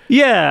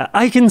 Yeah,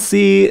 I can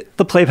see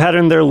the play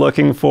pattern they're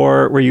looking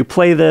for, where you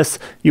play this,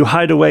 you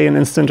hide away an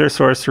instant or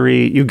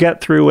sorcery, you get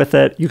through with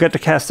it, you get to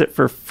cast it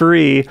for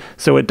free,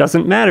 so it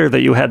doesn't matter that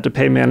you had to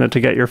pay mana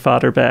to get your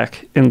fodder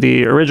back in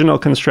the original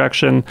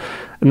construction,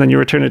 and then you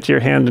return it to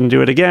your hand and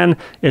do it again.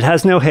 It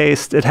has no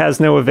haste, it has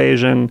no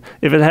evasion.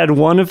 If it had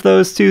one of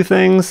those 2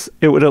 things,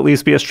 it would at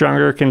least be a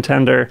stronger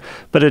contender,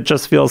 but it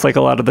just feels like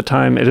a lot of the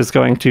time it is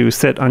going to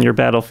sit on your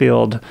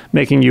battlefield,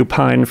 making you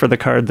pine for the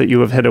card that you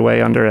have hid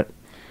away under it.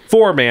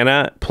 4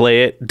 mana,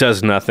 play it,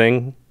 does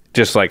nothing.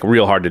 Just like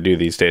real hard to do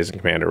these days in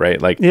Commander, right?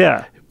 Like,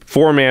 yeah.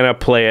 4 mana,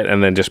 play it,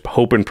 and then just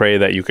hope and pray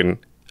that you can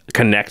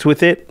connect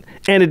with it.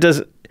 And it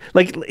does,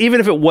 like,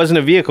 even if it wasn't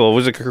a vehicle, it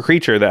was a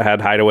creature that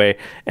had Hideaway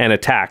and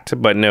attacked.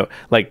 But no,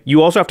 like,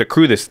 you also have to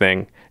crew this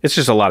thing. It's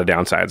just a lot of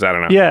downsides. I don't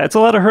know. Yeah, it's a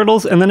lot of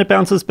hurdles, and then it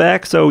bounces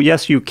back. So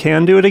yes, you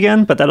can do it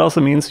again, but that also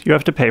means you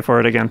have to pay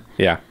for it again.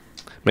 Yeah.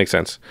 Makes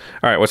sense.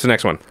 All right, what's the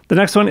next one? The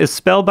next one is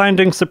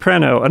Spellbinding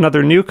Soprano,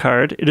 another new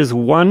card. It is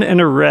 1 and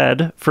a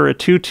red for a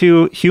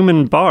 2/2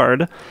 human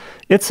bard.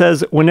 It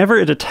says, whenever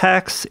it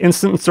attacks,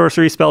 instant and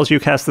sorcery spells you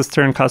cast this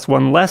turn cost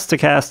 1 less to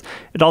cast.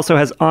 It also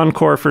has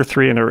Encore for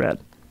 3 and a red.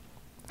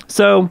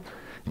 So,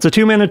 it's a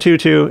 2 mana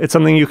 2/2. It's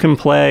something you can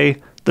play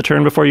the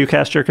turn before you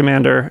cast your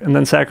commander, and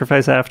then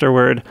sacrifice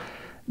afterward.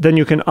 Then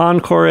you can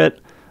Encore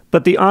it.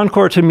 But the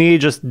Encore, to me,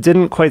 just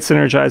didn't quite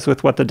synergize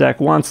with what the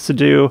deck wants to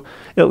do.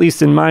 At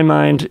least in my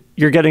mind,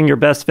 you're getting your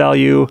best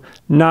value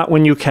not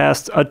when you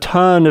cast a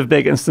ton of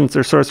big instants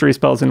or sorcery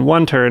spells in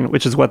one turn,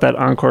 which is what that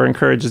Encore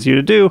encourages you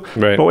to do,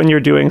 right. But when you're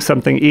doing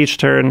something each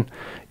turn,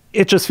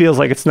 it just feels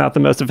like it's not the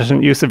most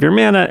efficient use of your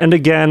mana. And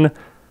again,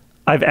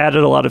 I've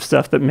added a lot of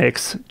stuff that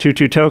makes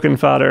 2/2 token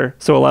fodder,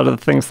 so a lot of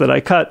the things that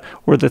I cut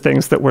were the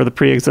things that were the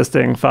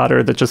pre-existing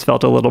fodder that just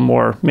felt a little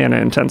more mana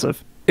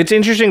intensive. It's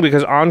interesting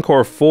because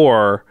Encore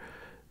 4...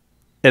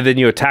 and then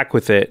you attack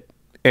with it,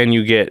 and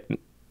you get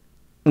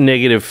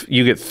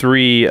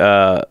 3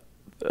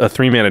 a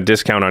 3-mana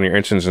discount on your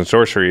instants and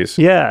sorceries.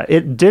 Yeah,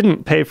 it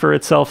didn't pay for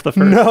itself the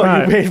first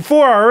time. No, you paid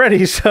 4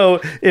 already.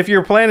 So if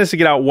your plan is to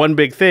get out one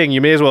big thing,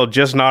 you may as well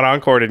just not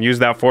encore and use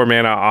that 4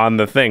 mana on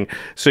the thing.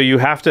 So you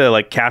have to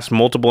like cast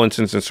multiple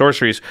instants and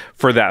sorceries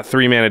for that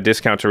 3 mana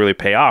discount to really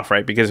pay off,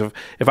 right? Because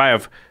if I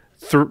have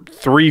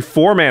 3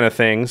 4 mana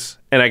things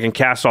and I can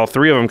cast all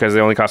 3 of them because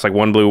they only cost like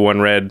 1 blue, 1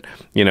 red,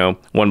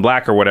 1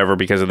 black or whatever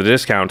because of the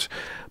discount.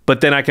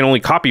 But then I can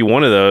only copy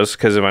one of those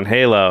because of on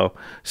Halo.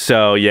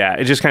 So yeah,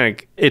 it just kind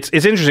of it's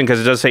interesting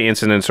because it does say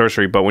instant and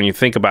sorcery, but when you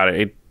think about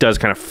it, it does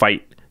kind of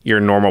fight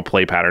your normal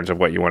play patterns of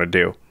what you want to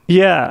do.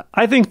 Yeah,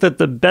 I think that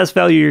the best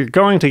value you're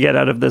going to get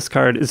out of this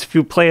card is if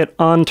you play it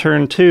on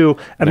turn 2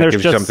 and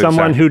there's just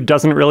someone who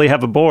doesn't really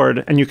have a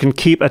board and you can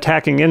keep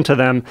attacking into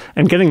them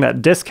and getting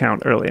that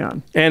discount early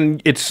on.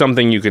 And it's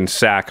something you can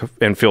sack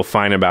and feel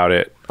fine about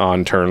it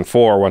on turn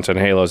 4 once an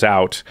Halo's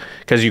out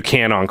because you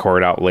can encore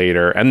it out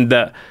later. And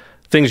the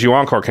things you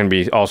encore can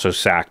be also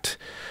sacked.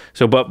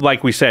 So, but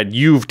like we said,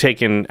 you've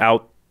taken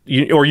out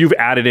or you've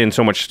added in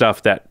so much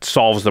stuff that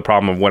solves the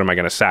problem of what am I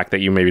going to sack that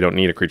you maybe don't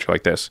need a creature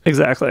like this.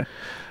 Exactly.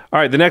 All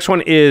right, the next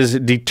one is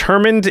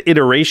Determined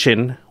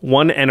Iteration,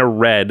 1 and a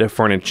red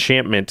for an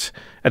enchantment.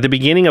 At the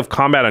beginning of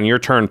combat on your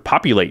turn,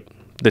 populate.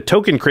 The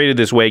token created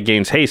this way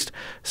gains haste.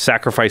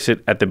 Sacrifice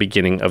it at the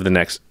beginning of the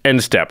next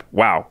end step.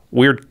 Wow,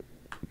 weird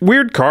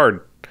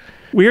card.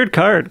 Weird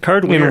card.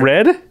 Card weird. In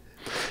red?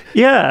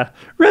 Yeah,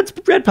 red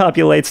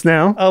populates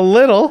now. A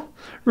little.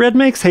 Red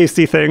makes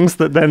hasty things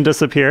that then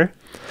disappear.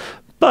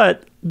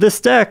 But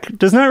this deck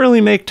does not really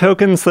make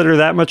tokens that are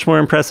that much more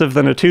impressive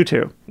than a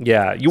 2/2.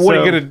 Yeah, what,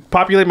 are you going to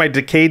populate my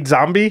Decayed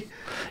Zombie?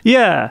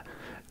 Yeah.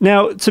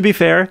 Now, to be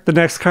fair, the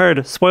next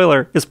card,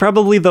 spoiler, is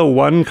probably the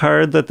one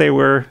card that they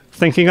were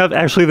thinking of.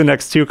 Actually, the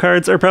next 2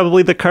 cards are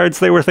probably the cards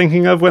they were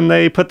thinking of when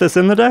they put this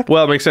in the deck.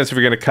 Well, it makes sense if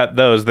you're going to cut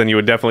those, then you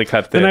would definitely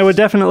cut this. Then I would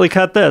definitely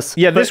cut this.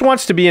 Yeah, this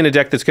wants to be in a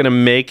deck that's going to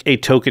make a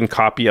token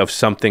copy of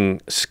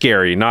something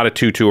scary, not a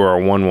 2/2 or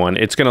a 1/1.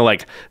 It's going to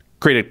like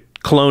create a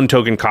clone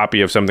token copy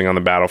of something on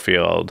the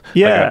battlefield.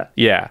 Yeah.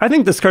 Yeah. I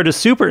think this card is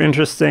super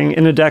interesting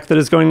in a deck that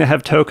is going to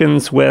have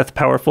tokens with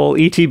powerful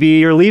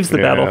ETB or leaves the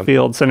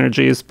battlefield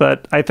synergies.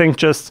 But I think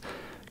just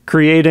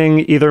creating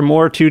either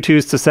more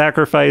 2/2s to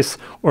sacrifice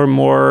or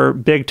more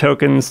big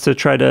tokens to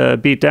try to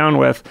beat down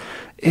with,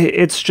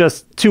 it's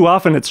just too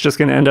often it's just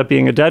going to end up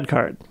being a dead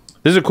card.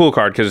 This is a cool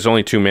card because it's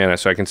only 2 mana,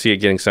 so I can see it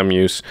getting some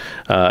use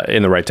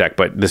in the right deck,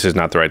 but this is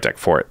not the right deck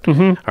for it.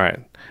 All right.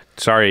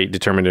 Sorry,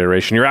 Determined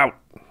Iteration, you're out.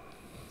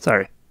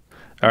 Sorry.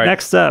 All right.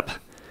 Next up,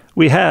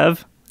 we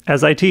have,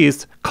 as I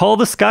teased, Call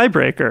the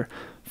Skybreaker.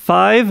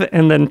 5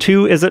 and then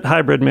 2 Izzet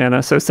hybrid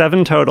mana, so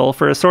 7 total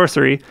for a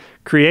sorcery.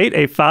 Create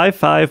a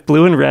 5/5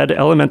 blue and red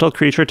elemental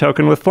creature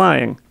token with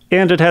flying.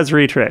 And it has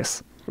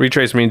Retrace.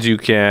 Retrace means you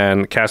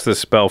can cast this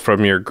spell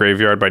from your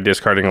graveyard by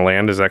discarding a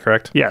land, is that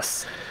correct?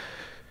 Yes.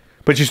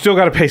 But you still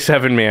got to pay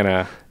 7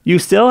 mana. You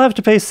still have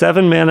to pay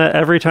 7 mana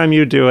every time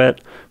you do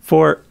it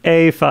for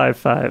a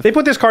 5/5. They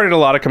put this card in a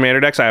lot of commander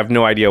decks. I have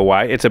no idea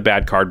why. It's a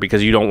bad card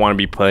because you don't want to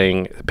be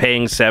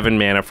paying 7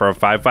 mana for a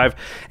 5/5.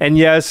 And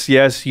yes,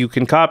 you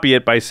can copy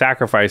it by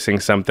sacrificing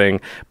something,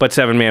 but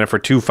 7 mana for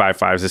 2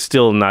 5/5s is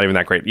still not even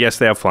that great. Yes,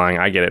 they have flying.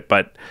 I get it.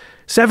 But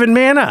 7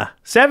 mana.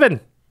 7.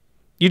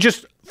 You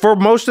just, for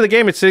most of the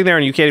game, it's sitting there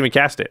and you can't even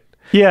cast it.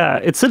 Yeah,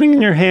 it's sitting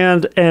in your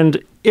hand,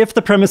 and if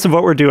the premise of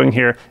what we're doing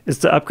here is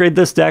to upgrade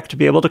this deck to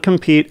be able to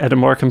compete at a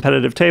more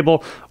competitive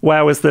table,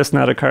 wow, is this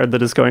not a card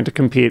that is going to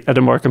compete at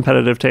a more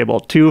competitive table?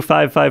 2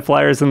 5/5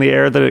 flyers in the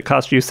air that it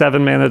cost you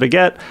 7 mana to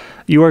get,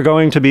 you are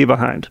going to be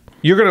behind.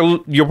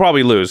 You'll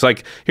probably lose.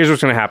 Like, here's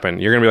what's going to happen.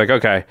 You're going to be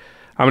like, okay,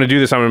 I'm going to do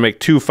this. I'm going to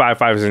make 2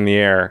 5/5s in the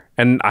air,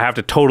 and I have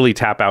to totally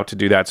tap out to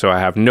do that, so I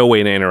have no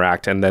way to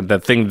interact. And then the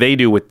thing they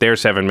do with their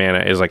 7 mana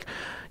is like,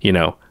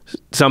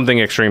 something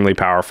extremely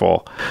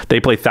powerful. They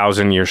play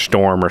 1,000-Year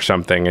Storm or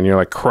something, and you're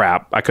like,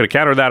 crap, I could have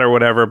countered that or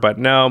whatever, but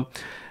no.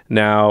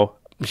 Now,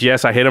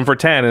 yes, I hit them for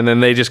 10, and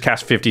then they just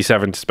cast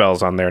 57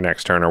 spells on their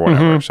next turn or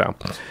whatever. So,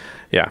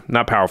 yeah,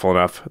 not powerful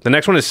enough. The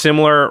next one is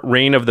similar.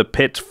 Reign of the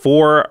Pits,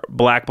 4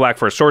 black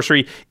for a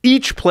sorcery.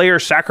 Each player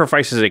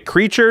sacrifices a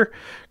creature.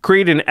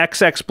 Create an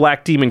XX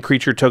black demon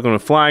creature token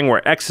with flying,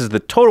 where X is the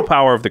total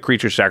power of the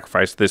creature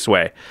sacrificed this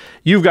way.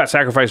 You've got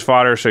sacrifice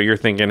fodder, so you're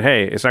thinking,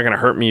 hey, it's not going to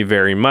hurt me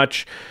very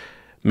much.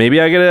 Maybe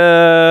I get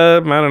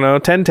a,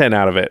 10-10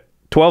 out of it.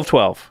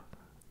 12-12.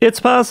 It's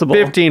possible.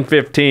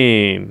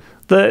 15-15.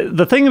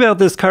 The thing about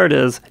this card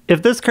is,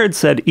 if this card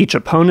said each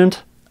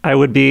opponent, I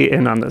would be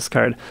in on this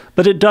card.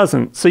 But it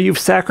doesn't. So you've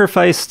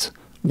sacrificed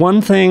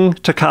one thing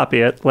to copy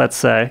it, let's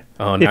say.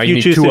 Oh, now you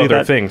need 2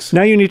 other things.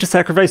 Now you need to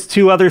sacrifice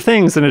 2 other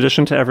things in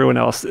addition to everyone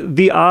else.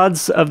 The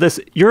odds of this,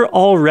 you're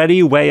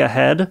already way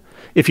ahead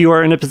if you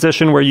are in a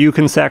position where you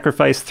can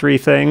sacrifice 3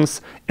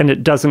 things and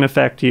it doesn't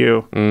affect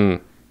you.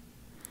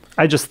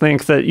 I just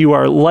think that you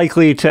are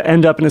likely to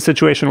end up in a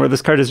situation where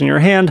this card is in your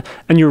hand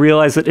and you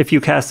realize that if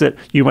you cast it,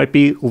 you might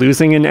be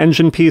losing an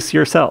engine piece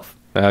yourself.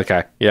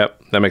 Okay,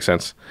 yep, that makes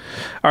sense.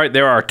 All right,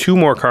 there are 2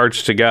 more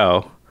cards to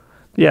go.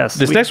 Yes.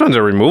 This next one's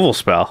a removal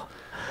spell.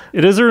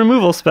 It is a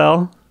removal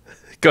spell.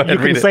 Go ahead,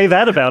 you can say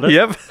that about it.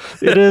 Yep.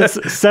 It is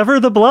Sever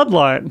the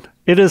Bloodline.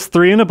 It is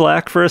 3 and a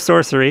black for a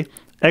sorcery.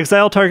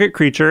 Exile target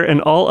creature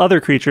and all other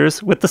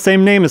creatures with the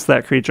same name as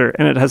that creature,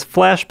 and it has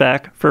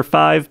flashback for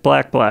 5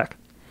 black.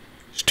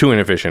 It's too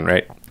inefficient,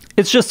 right?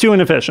 It's just too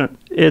inefficient.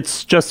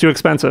 It's just too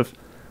expensive.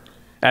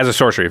 As a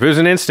sorcery. If it was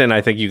an instant,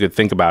 I think you could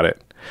think about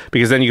it.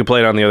 Because then you could play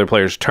it on the other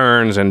player's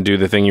turns and do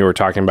the thing you were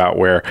talking about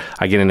where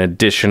I get an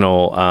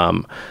additional,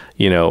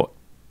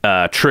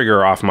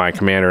 trigger off my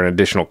commander, an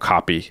additional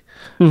copy.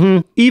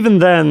 Mm-hmm. Even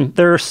then,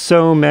 there are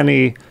so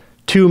many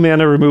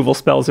 2-mana removal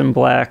spells in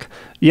black.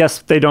 Yes,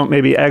 they don't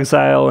maybe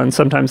exile, and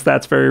sometimes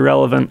that's very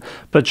relevant,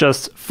 but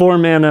just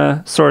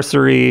 4-mana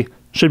sorcery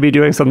should be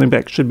doing something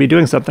big, should be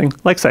doing something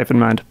like Siphon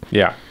Mind.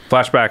 Yeah.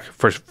 Flashback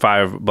for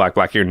 5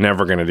 black. You're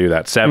never going to do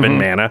that. 7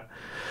 mana.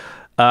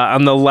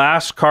 And the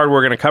last card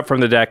we're going to cut from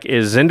the deck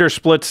is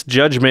Zyndarsplit's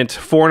Judgment,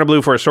 4 and a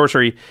blue for a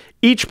sorcery. For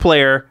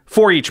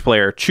each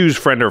player, choose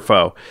friend or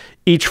foe.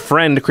 Each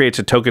friend creates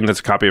a token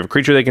that's a copy of a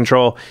creature they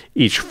control.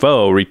 Each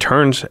foe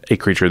returns a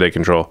creature they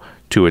control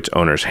to its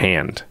owner's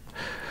hand.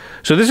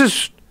 So this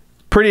is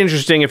pretty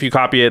interesting if you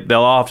copy it.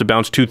 They'll all have to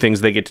bounce 2 things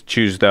they get to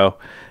choose, though.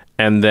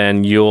 And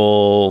then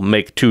you'll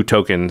make 2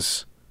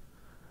 tokens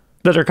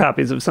that are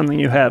copies of something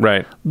you have.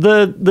 Right.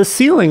 The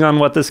ceiling on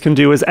what this can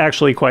do is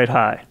actually quite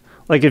high.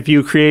 Like if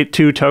you create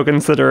 2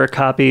 tokens that are a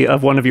copy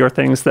of one of your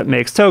things that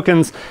makes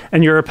tokens,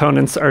 and your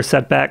opponents are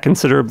set back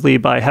considerably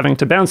by having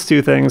to bounce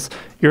 2 things,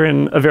 you're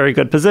in a very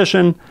good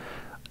position.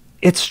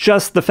 It's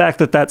just the fact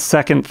that that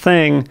second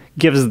thing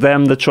gives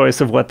them the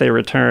choice of what they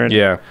return.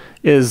 Yeah.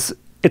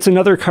 It's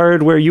another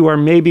card where you are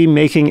maybe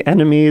making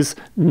enemies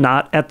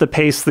not at the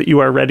pace that you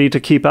are ready to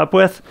keep up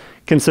with,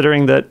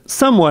 considering that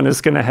someone is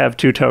going to have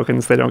 2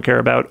 tokens they don't care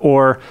about,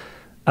 or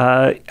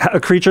a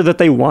creature that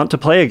they want to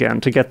play again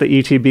to get the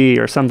ETB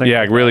or something.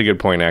 Yeah, really good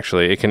point,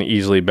 actually. It can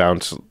easily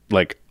bounce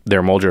like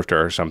their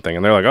Muldrifter or something,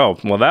 and they're like, oh,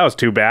 well, that was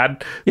too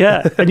bad.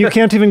 Yeah, and you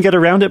can't even get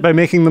around it by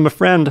making them a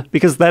friend,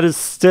 because that is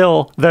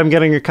still them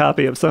getting a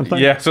copy of something.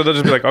 Yeah, so they'll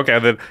just be like, okay,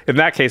 then in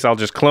that case, I'll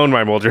just clone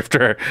my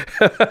Muldrifter.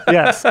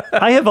 Yes.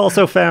 I have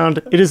also found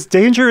it is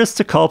dangerous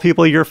to call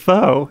people your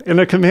foe in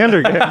a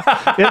Commander game.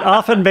 It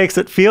often makes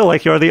it feel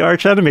like you're the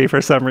archenemy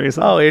for some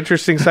reason. Oh,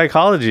 interesting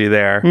psychology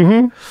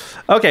there.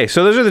 Okay,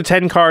 so those are the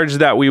 10 cards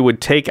that we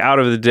would take out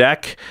of the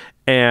deck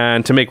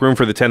and to make room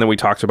for the 10 that we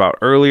talked about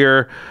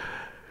earlier.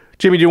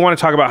 Jimmy, do you want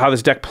to talk about how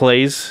this deck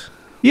plays?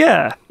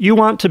 Yeah, you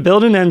want to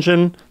build an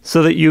engine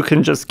so that you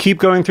can just keep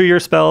going through your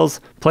spells,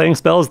 playing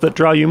spells that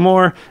draw you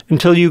more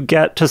until you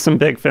get to some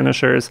big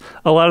finishers.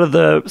 A lot of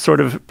the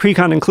sort of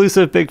precon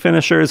inclusive big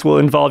finishers will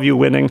involve you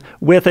winning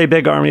with a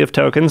big army of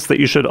tokens that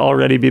you should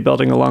already be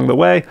building along the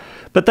way.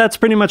 But that's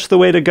pretty much the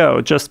way to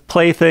go. Just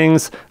play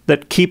things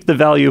that keep the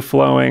value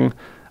flowing,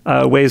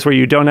 ways where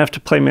you don't have to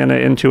play mana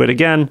into it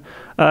again,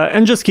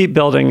 and just keep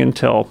building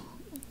until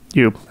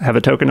you have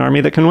a token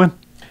army that can win.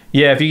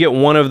 Yeah, if you get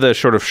one of the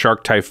sort of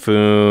Shark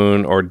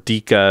Typhoon or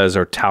Dikas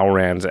or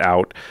Talrans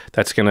out,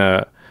 that's going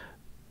to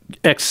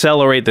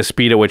accelerate the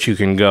speed at which you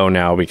can go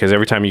now, because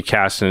every time you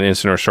cast an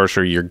instant or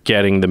sorcery, you're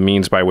getting the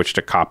means by which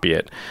to copy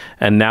it.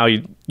 And now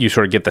you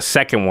sort of get the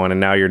second one,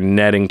 and now you're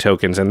netting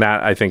tokens. And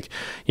that, I think,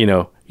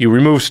 you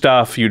remove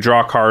stuff, you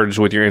draw cards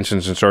with your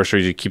instants and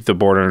sorceries, you keep the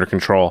board under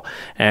control,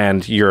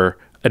 and you're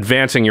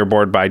advancing your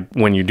board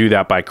when you do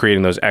that by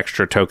creating those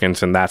extra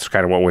tokens, and that's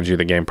kind of what wins you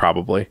the game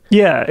probably.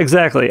 Yeah,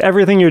 exactly.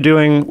 Everything you're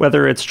doing,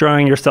 whether it's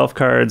drawing yourself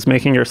cards,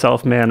 making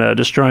yourself mana,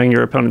 destroying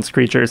your opponent's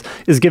creatures,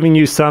 is giving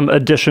you some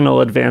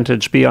additional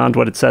advantage beyond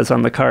what it says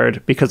on the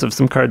card because of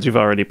some cards you've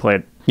already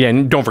played. Yeah,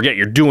 and don't forget,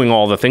 you're doing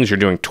all the things you're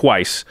doing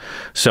twice.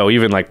 So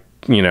even like,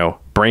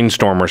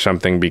 Brainstorm or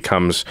something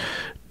becomes,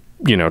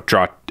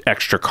 draw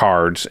extra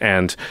cards,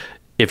 and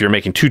if you're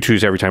making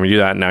 2/2s every time you do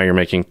that, now you're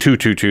making 2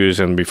 2/2s,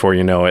 and before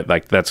you know it,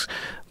 like that's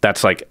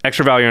like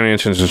extra value on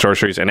instants and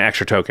sorceries and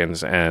extra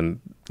tokens, and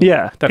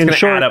yeah, that's going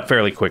to add up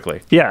fairly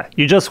quickly. Yeah,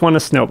 you just want to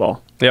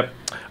snowball. Yep.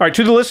 All right,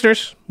 to the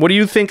listeners, what do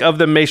you think of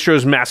the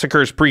Maestros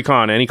Massacre's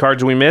precon? Any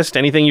cards we missed?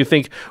 Anything you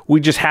think we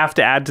just have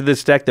to add to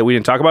this deck that we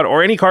didn't talk about?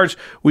 Or any cards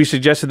we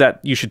suggested that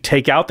you should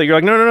take out that you're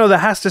like, no, that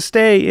has to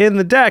stay in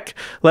the deck?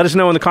 Let us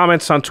know in the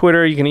comments on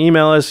Twitter. You can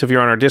email us. If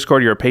you're on our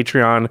Discord, you're a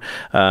Patreon,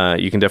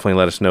 you can definitely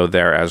let us know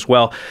there as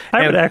well.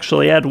 I would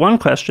actually add one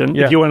question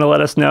if you want to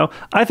let us know.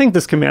 I think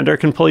this commander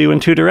can pull you in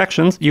 2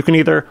 directions. You can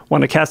either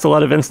want to cast a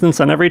lot of instants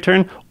on every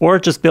turn, or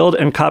just build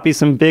and copy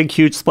some big,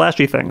 huge,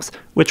 splashy things.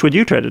 Which would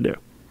you try to do?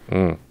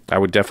 I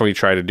would definitely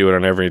try to do it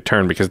on every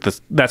turn, because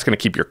that's going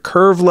to keep your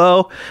curve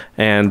low.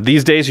 And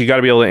these days, you got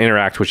to be able to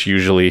interact, which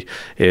usually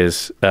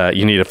is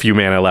you need a few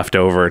mana left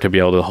over to be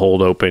able to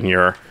hold open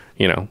your,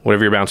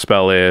 whatever your bounce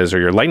spell is, or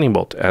your lightning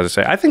bolt, as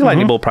I say. I think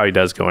lightning bolt probably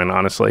does go in,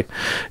 honestly.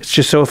 It's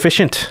just so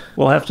efficient.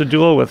 We'll have to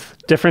duel with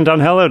different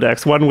Unhello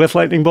decks. One with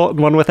lightning bolt and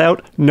one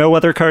without. No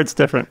other cards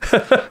different.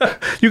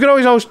 You can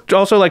always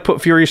also like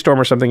put Fury Storm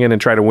or something in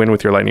and try to win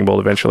with your lightning bolt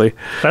eventually.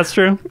 That's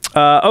true.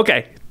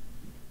 Okay.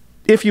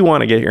 if you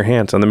want to get your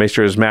hands on the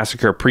Maestros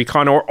Massacre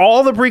precon, or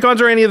all the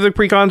precons, or any of the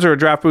precons, or a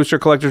draft booster,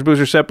 collector's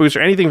booster, set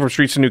booster, anything from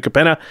Streets to New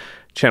Capenna,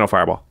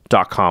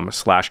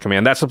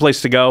 channelfireball.com/command. That's the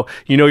place to go.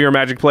 You know you're a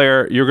Magic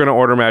player. You're going to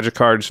order Magic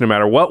cards no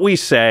matter what we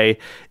say.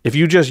 If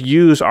you just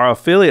use our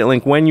affiliate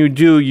link, when you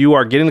do, you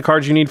are getting the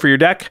cards you need for your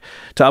deck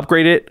to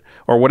upgrade it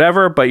or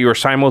whatever, but you are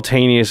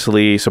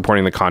simultaneously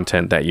supporting the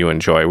content that you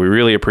enjoy. We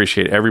really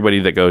appreciate everybody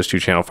that goes to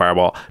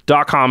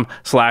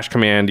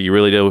channelfireball.com/command. You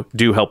really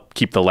do help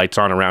keep the lights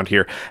on around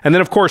here. And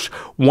then, of course,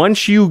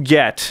 once you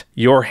get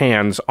your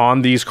hands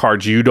on these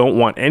cards, you don't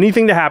want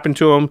anything to happen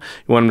to them.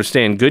 You want them to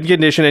stay in good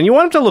condition, and you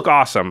want them to look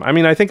awesome. I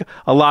mean, I think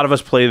a lot of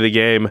us play the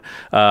game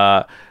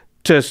to,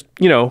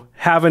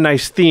 have a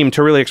nice theme,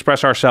 to really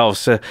express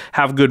ourselves, to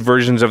have good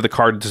versions of the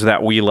cards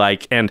that we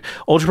like. And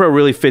Ultra Pro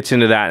really fits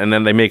into that, and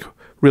then they make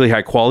really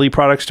high quality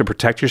products to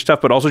protect your stuff,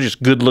 but also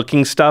just good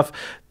looking stuff.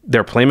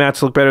 Their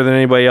playmats look better than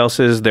anybody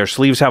else's. Their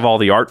sleeves have all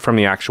the art from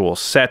the actual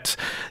set.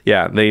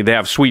 Yeah, they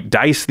have sweet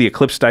dice, the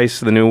Eclipse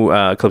dice, the new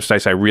Eclipse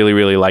dice I really,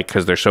 really like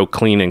because they're so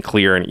clean and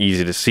clear and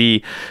easy to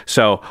see.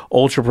 So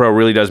Ultra Pro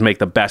really does make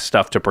the best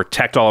stuff to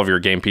protect all of your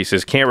game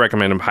pieces. Can't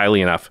recommend them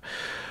highly enough.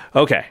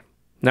 Okay.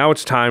 Now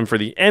it's time for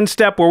the end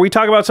step where we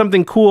talk about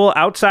something cool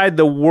outside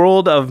the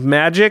world of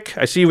Magic.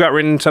 I see you've got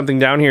written something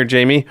down here,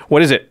 Jamie.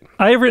 What is it?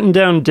 I have written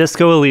down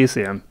Disco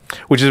Elysium.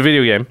 Which is a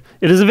video game.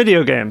 It is a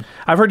video game.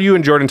 I've heard you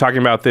and Jordan talking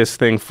about this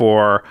thing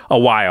for a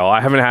while.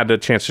 I haven't had the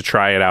chance to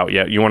try it out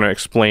yet. You want to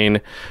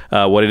explain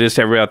what it is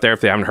to everybody out there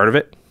if they haven't heard of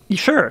it?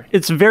 Sure.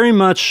 It's very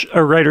much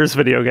a writer's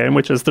video game,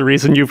 which is the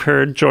reason you've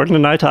heard Jordan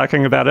and I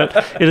talking about it.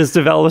 It is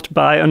developed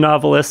by a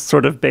novelist,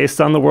 sort of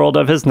based on the world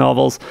of his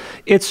novels.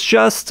 It's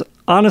just,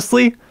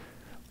 honestly,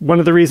 one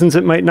of the reasons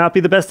it might not be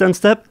the best end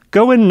step,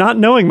 go in not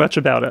knowing much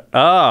about it.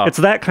 Oh. It's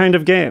that kind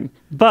of game.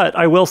 But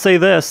I will say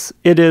this,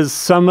 it is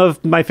some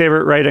of my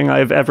favorite writing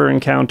I've ever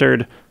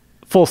encountered,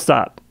 full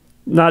stop.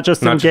 Not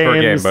just in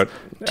games, but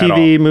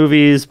TV,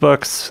 movies,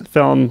 books,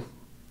 film.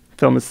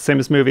 Film is the same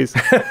as movies.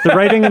 The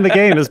writing in the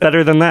game is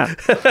better than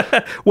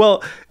that.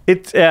 Well,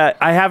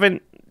 I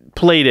haven't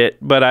played it,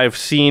 but I've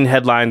seen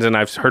headlines and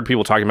I've heard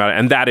people talking about it,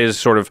 and that is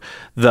sort of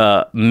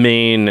the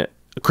main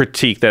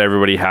critique that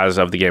everybody has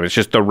of the game. It's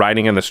just the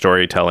writing and the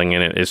storytelling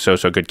in it is so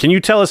good. Can you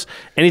tell us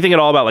anything at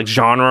all about like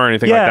genre or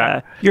anything like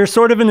that? You're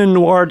sort of in a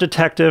noir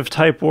detective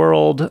type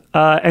world,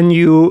 and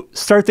you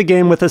start the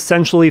game with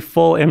essentially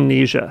full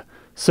amnesia.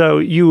 So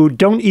you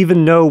don't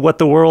even know what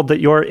the world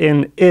that you're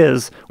in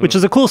is, which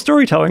is a cool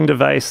storytelling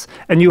device.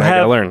 And you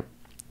have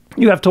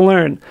to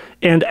learn.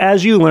 And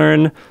as you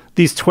learn,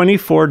 these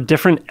 24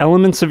 different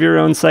elements of your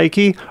own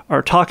psyche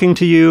are talking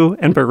to you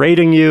and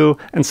berating you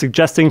and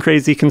suggesting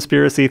crazy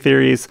conspiracy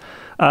theories.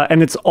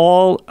 And it's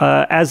all,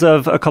 as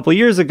of a couple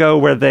years ago,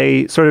 where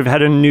they sort of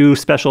had a new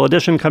special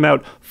edition come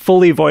out,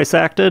 fully voice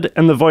acted,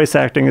 and the voice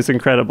acting is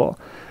incredible.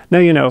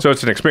 Now, So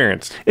it's an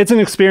experience. It's an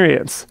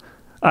experience.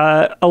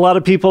 A lot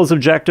of people's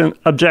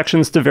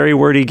objections to very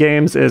wordy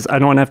games is, I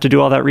don't have to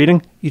do all that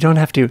reading. You don't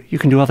have to. You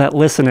can do all that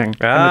listening.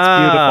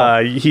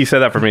 And it's beautiful. He said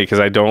that for me because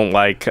I don't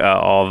like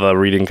all the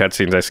reading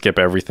cutscenes. I skip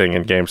everything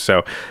in games.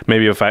 So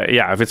maybe if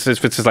it's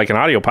just like an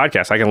audio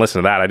podcast, I can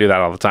listen to that. I do that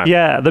all the time.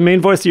 Yeah, the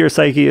main voice of your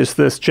psyche is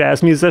this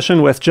jazz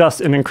musician with just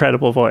an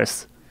incredible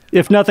voice.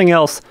 If nothing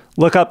else,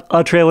 look up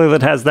a trailer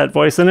that has that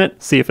voice in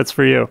it. See if it's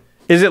for you.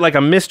 Is it like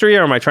a mystery,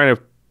 or am I trying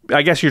to...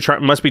 I guess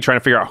must be trying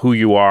to figure out who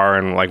you are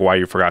and like why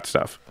you forgot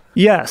stuff.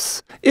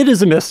 Yes, it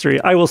is a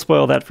mystery. I will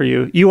spoil that for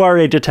you. You are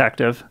a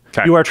detective.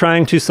 Okay. You are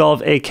trying to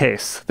solve a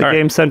case. The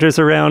game centers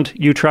around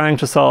you trying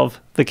to solve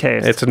the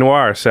case. It's a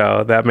noir,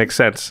 so that makes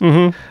sense.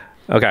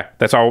 Mm-hmm. Okay,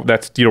 that's all.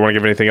 You don't want to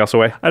give anything else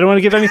away? I don't want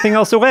to give anything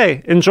else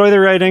away. Enjoy the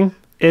writing.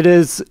 It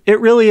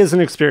really is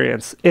an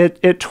experience.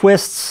 It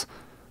twists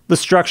the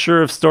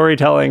structure of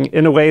storytelling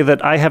in a way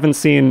that I haven't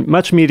seen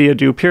much media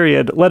do,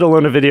 period, let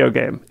alone a video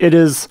game. It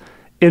is,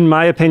 in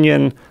my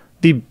opinion,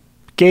 the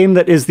game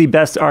that is the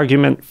best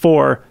argument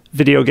for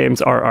video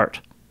games are art.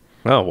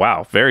 Oh,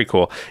 wow. Very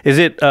cool. Is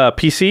it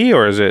PC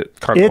or is it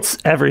console? It's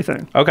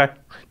everything. Okay.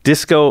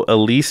 Disco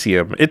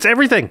Elysium. It's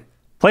everything.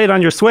 Play it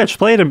on your Switch.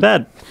 Play it in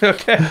bed.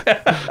 Okay.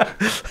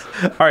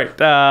 All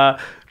right.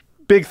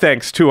 Big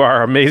thanks to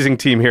our amazing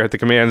team here at the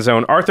Command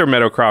Zone. Arthur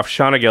Meadowcroft,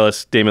 Shauna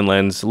Gillis, Damon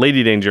Lenz,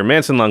 Lady Danger,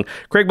 Manson Lung,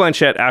 Craig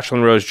Blanchett,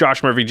 Ashlyn Rose,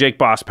 Josh Murphy, Jake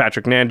Boss,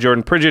 Patrick Nan,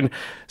 Jordan Pridgeon,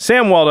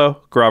 Sam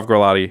Waldo, Grav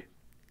Gorlati,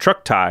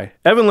 Truck Tie,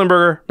 Evan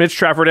Limburger, Mitch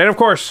Trafford, and of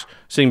course,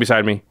 sitting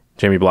beside me,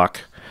 Jamie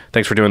Block.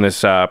 Thanks for doing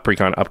this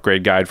precon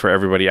upgrade guide for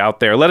everybody out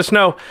there. Let us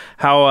know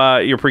how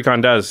your precon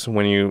does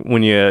when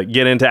you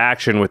get into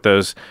action with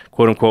those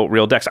quote-unquote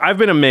real decks. I've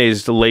been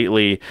amazed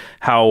lately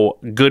how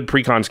good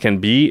precons can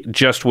be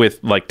just with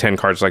like 10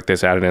 cards like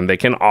this added in. They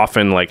can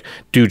often like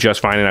do just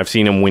fine, and I've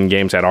seen them win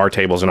games at our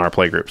tables in our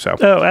playgroup. So.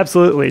 Oh,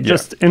 absolutely. Yeah.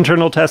 Just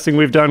internal testing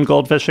we've done,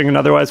 goldfishing and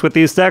otherwise with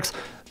these decks.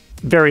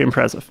 Very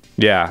impressive.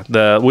 Yeah,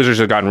 the Wizards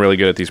have gotten really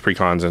good at these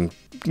precons, and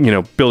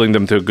building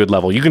them to a good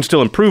level. You can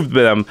still improve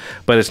them,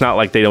 but it's not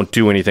like they don't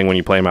do anything when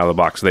you play them out of the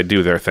box. They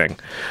do their thing.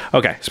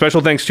 Okay,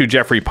 special thanks to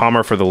Jeffrey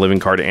Palmer for the living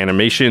card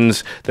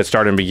animations that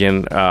started and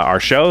begin our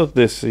show.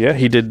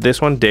 He did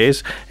this one,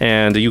 Days,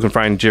 and you can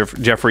find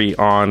Jeffrey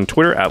on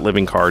Twitter at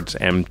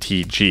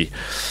livingcardsmtg.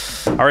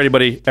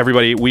 Alrighty,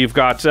 everybody, we've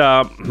got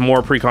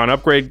more precon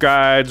upgrade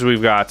guides.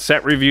 We've got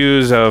set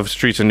reviews of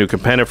Streets of New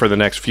Capenna for the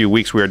next few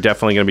weeks. We are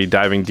definitely going to be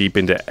diving deep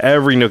into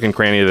every nook and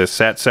cranny of this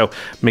set, so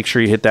make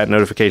sure you hit that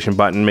notification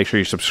button. Make sure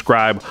you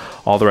subscribe,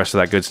 all the rest of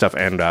that good stuff,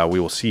 and we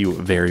will see you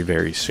very,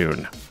 very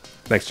soon.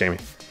 Thanks, Jamie.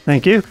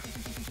 Thank you.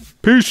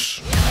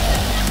 Peace.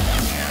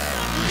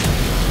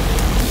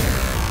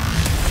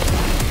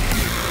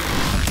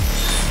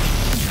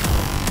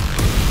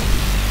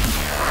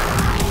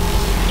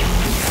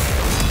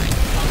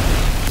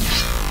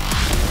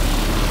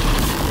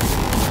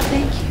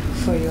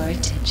 For your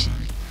attention.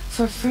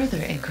 For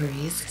further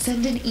inquiries,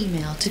 send an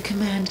email to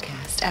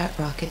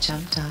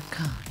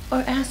commandcast@rocketjump.com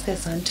or ask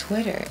us on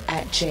Twitter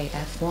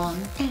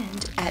 @JFWong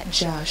and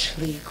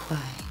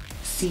 @JoshLeeQuai.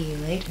 See you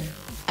later,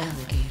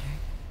 alligator.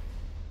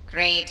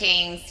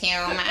 Greetings,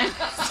 humans.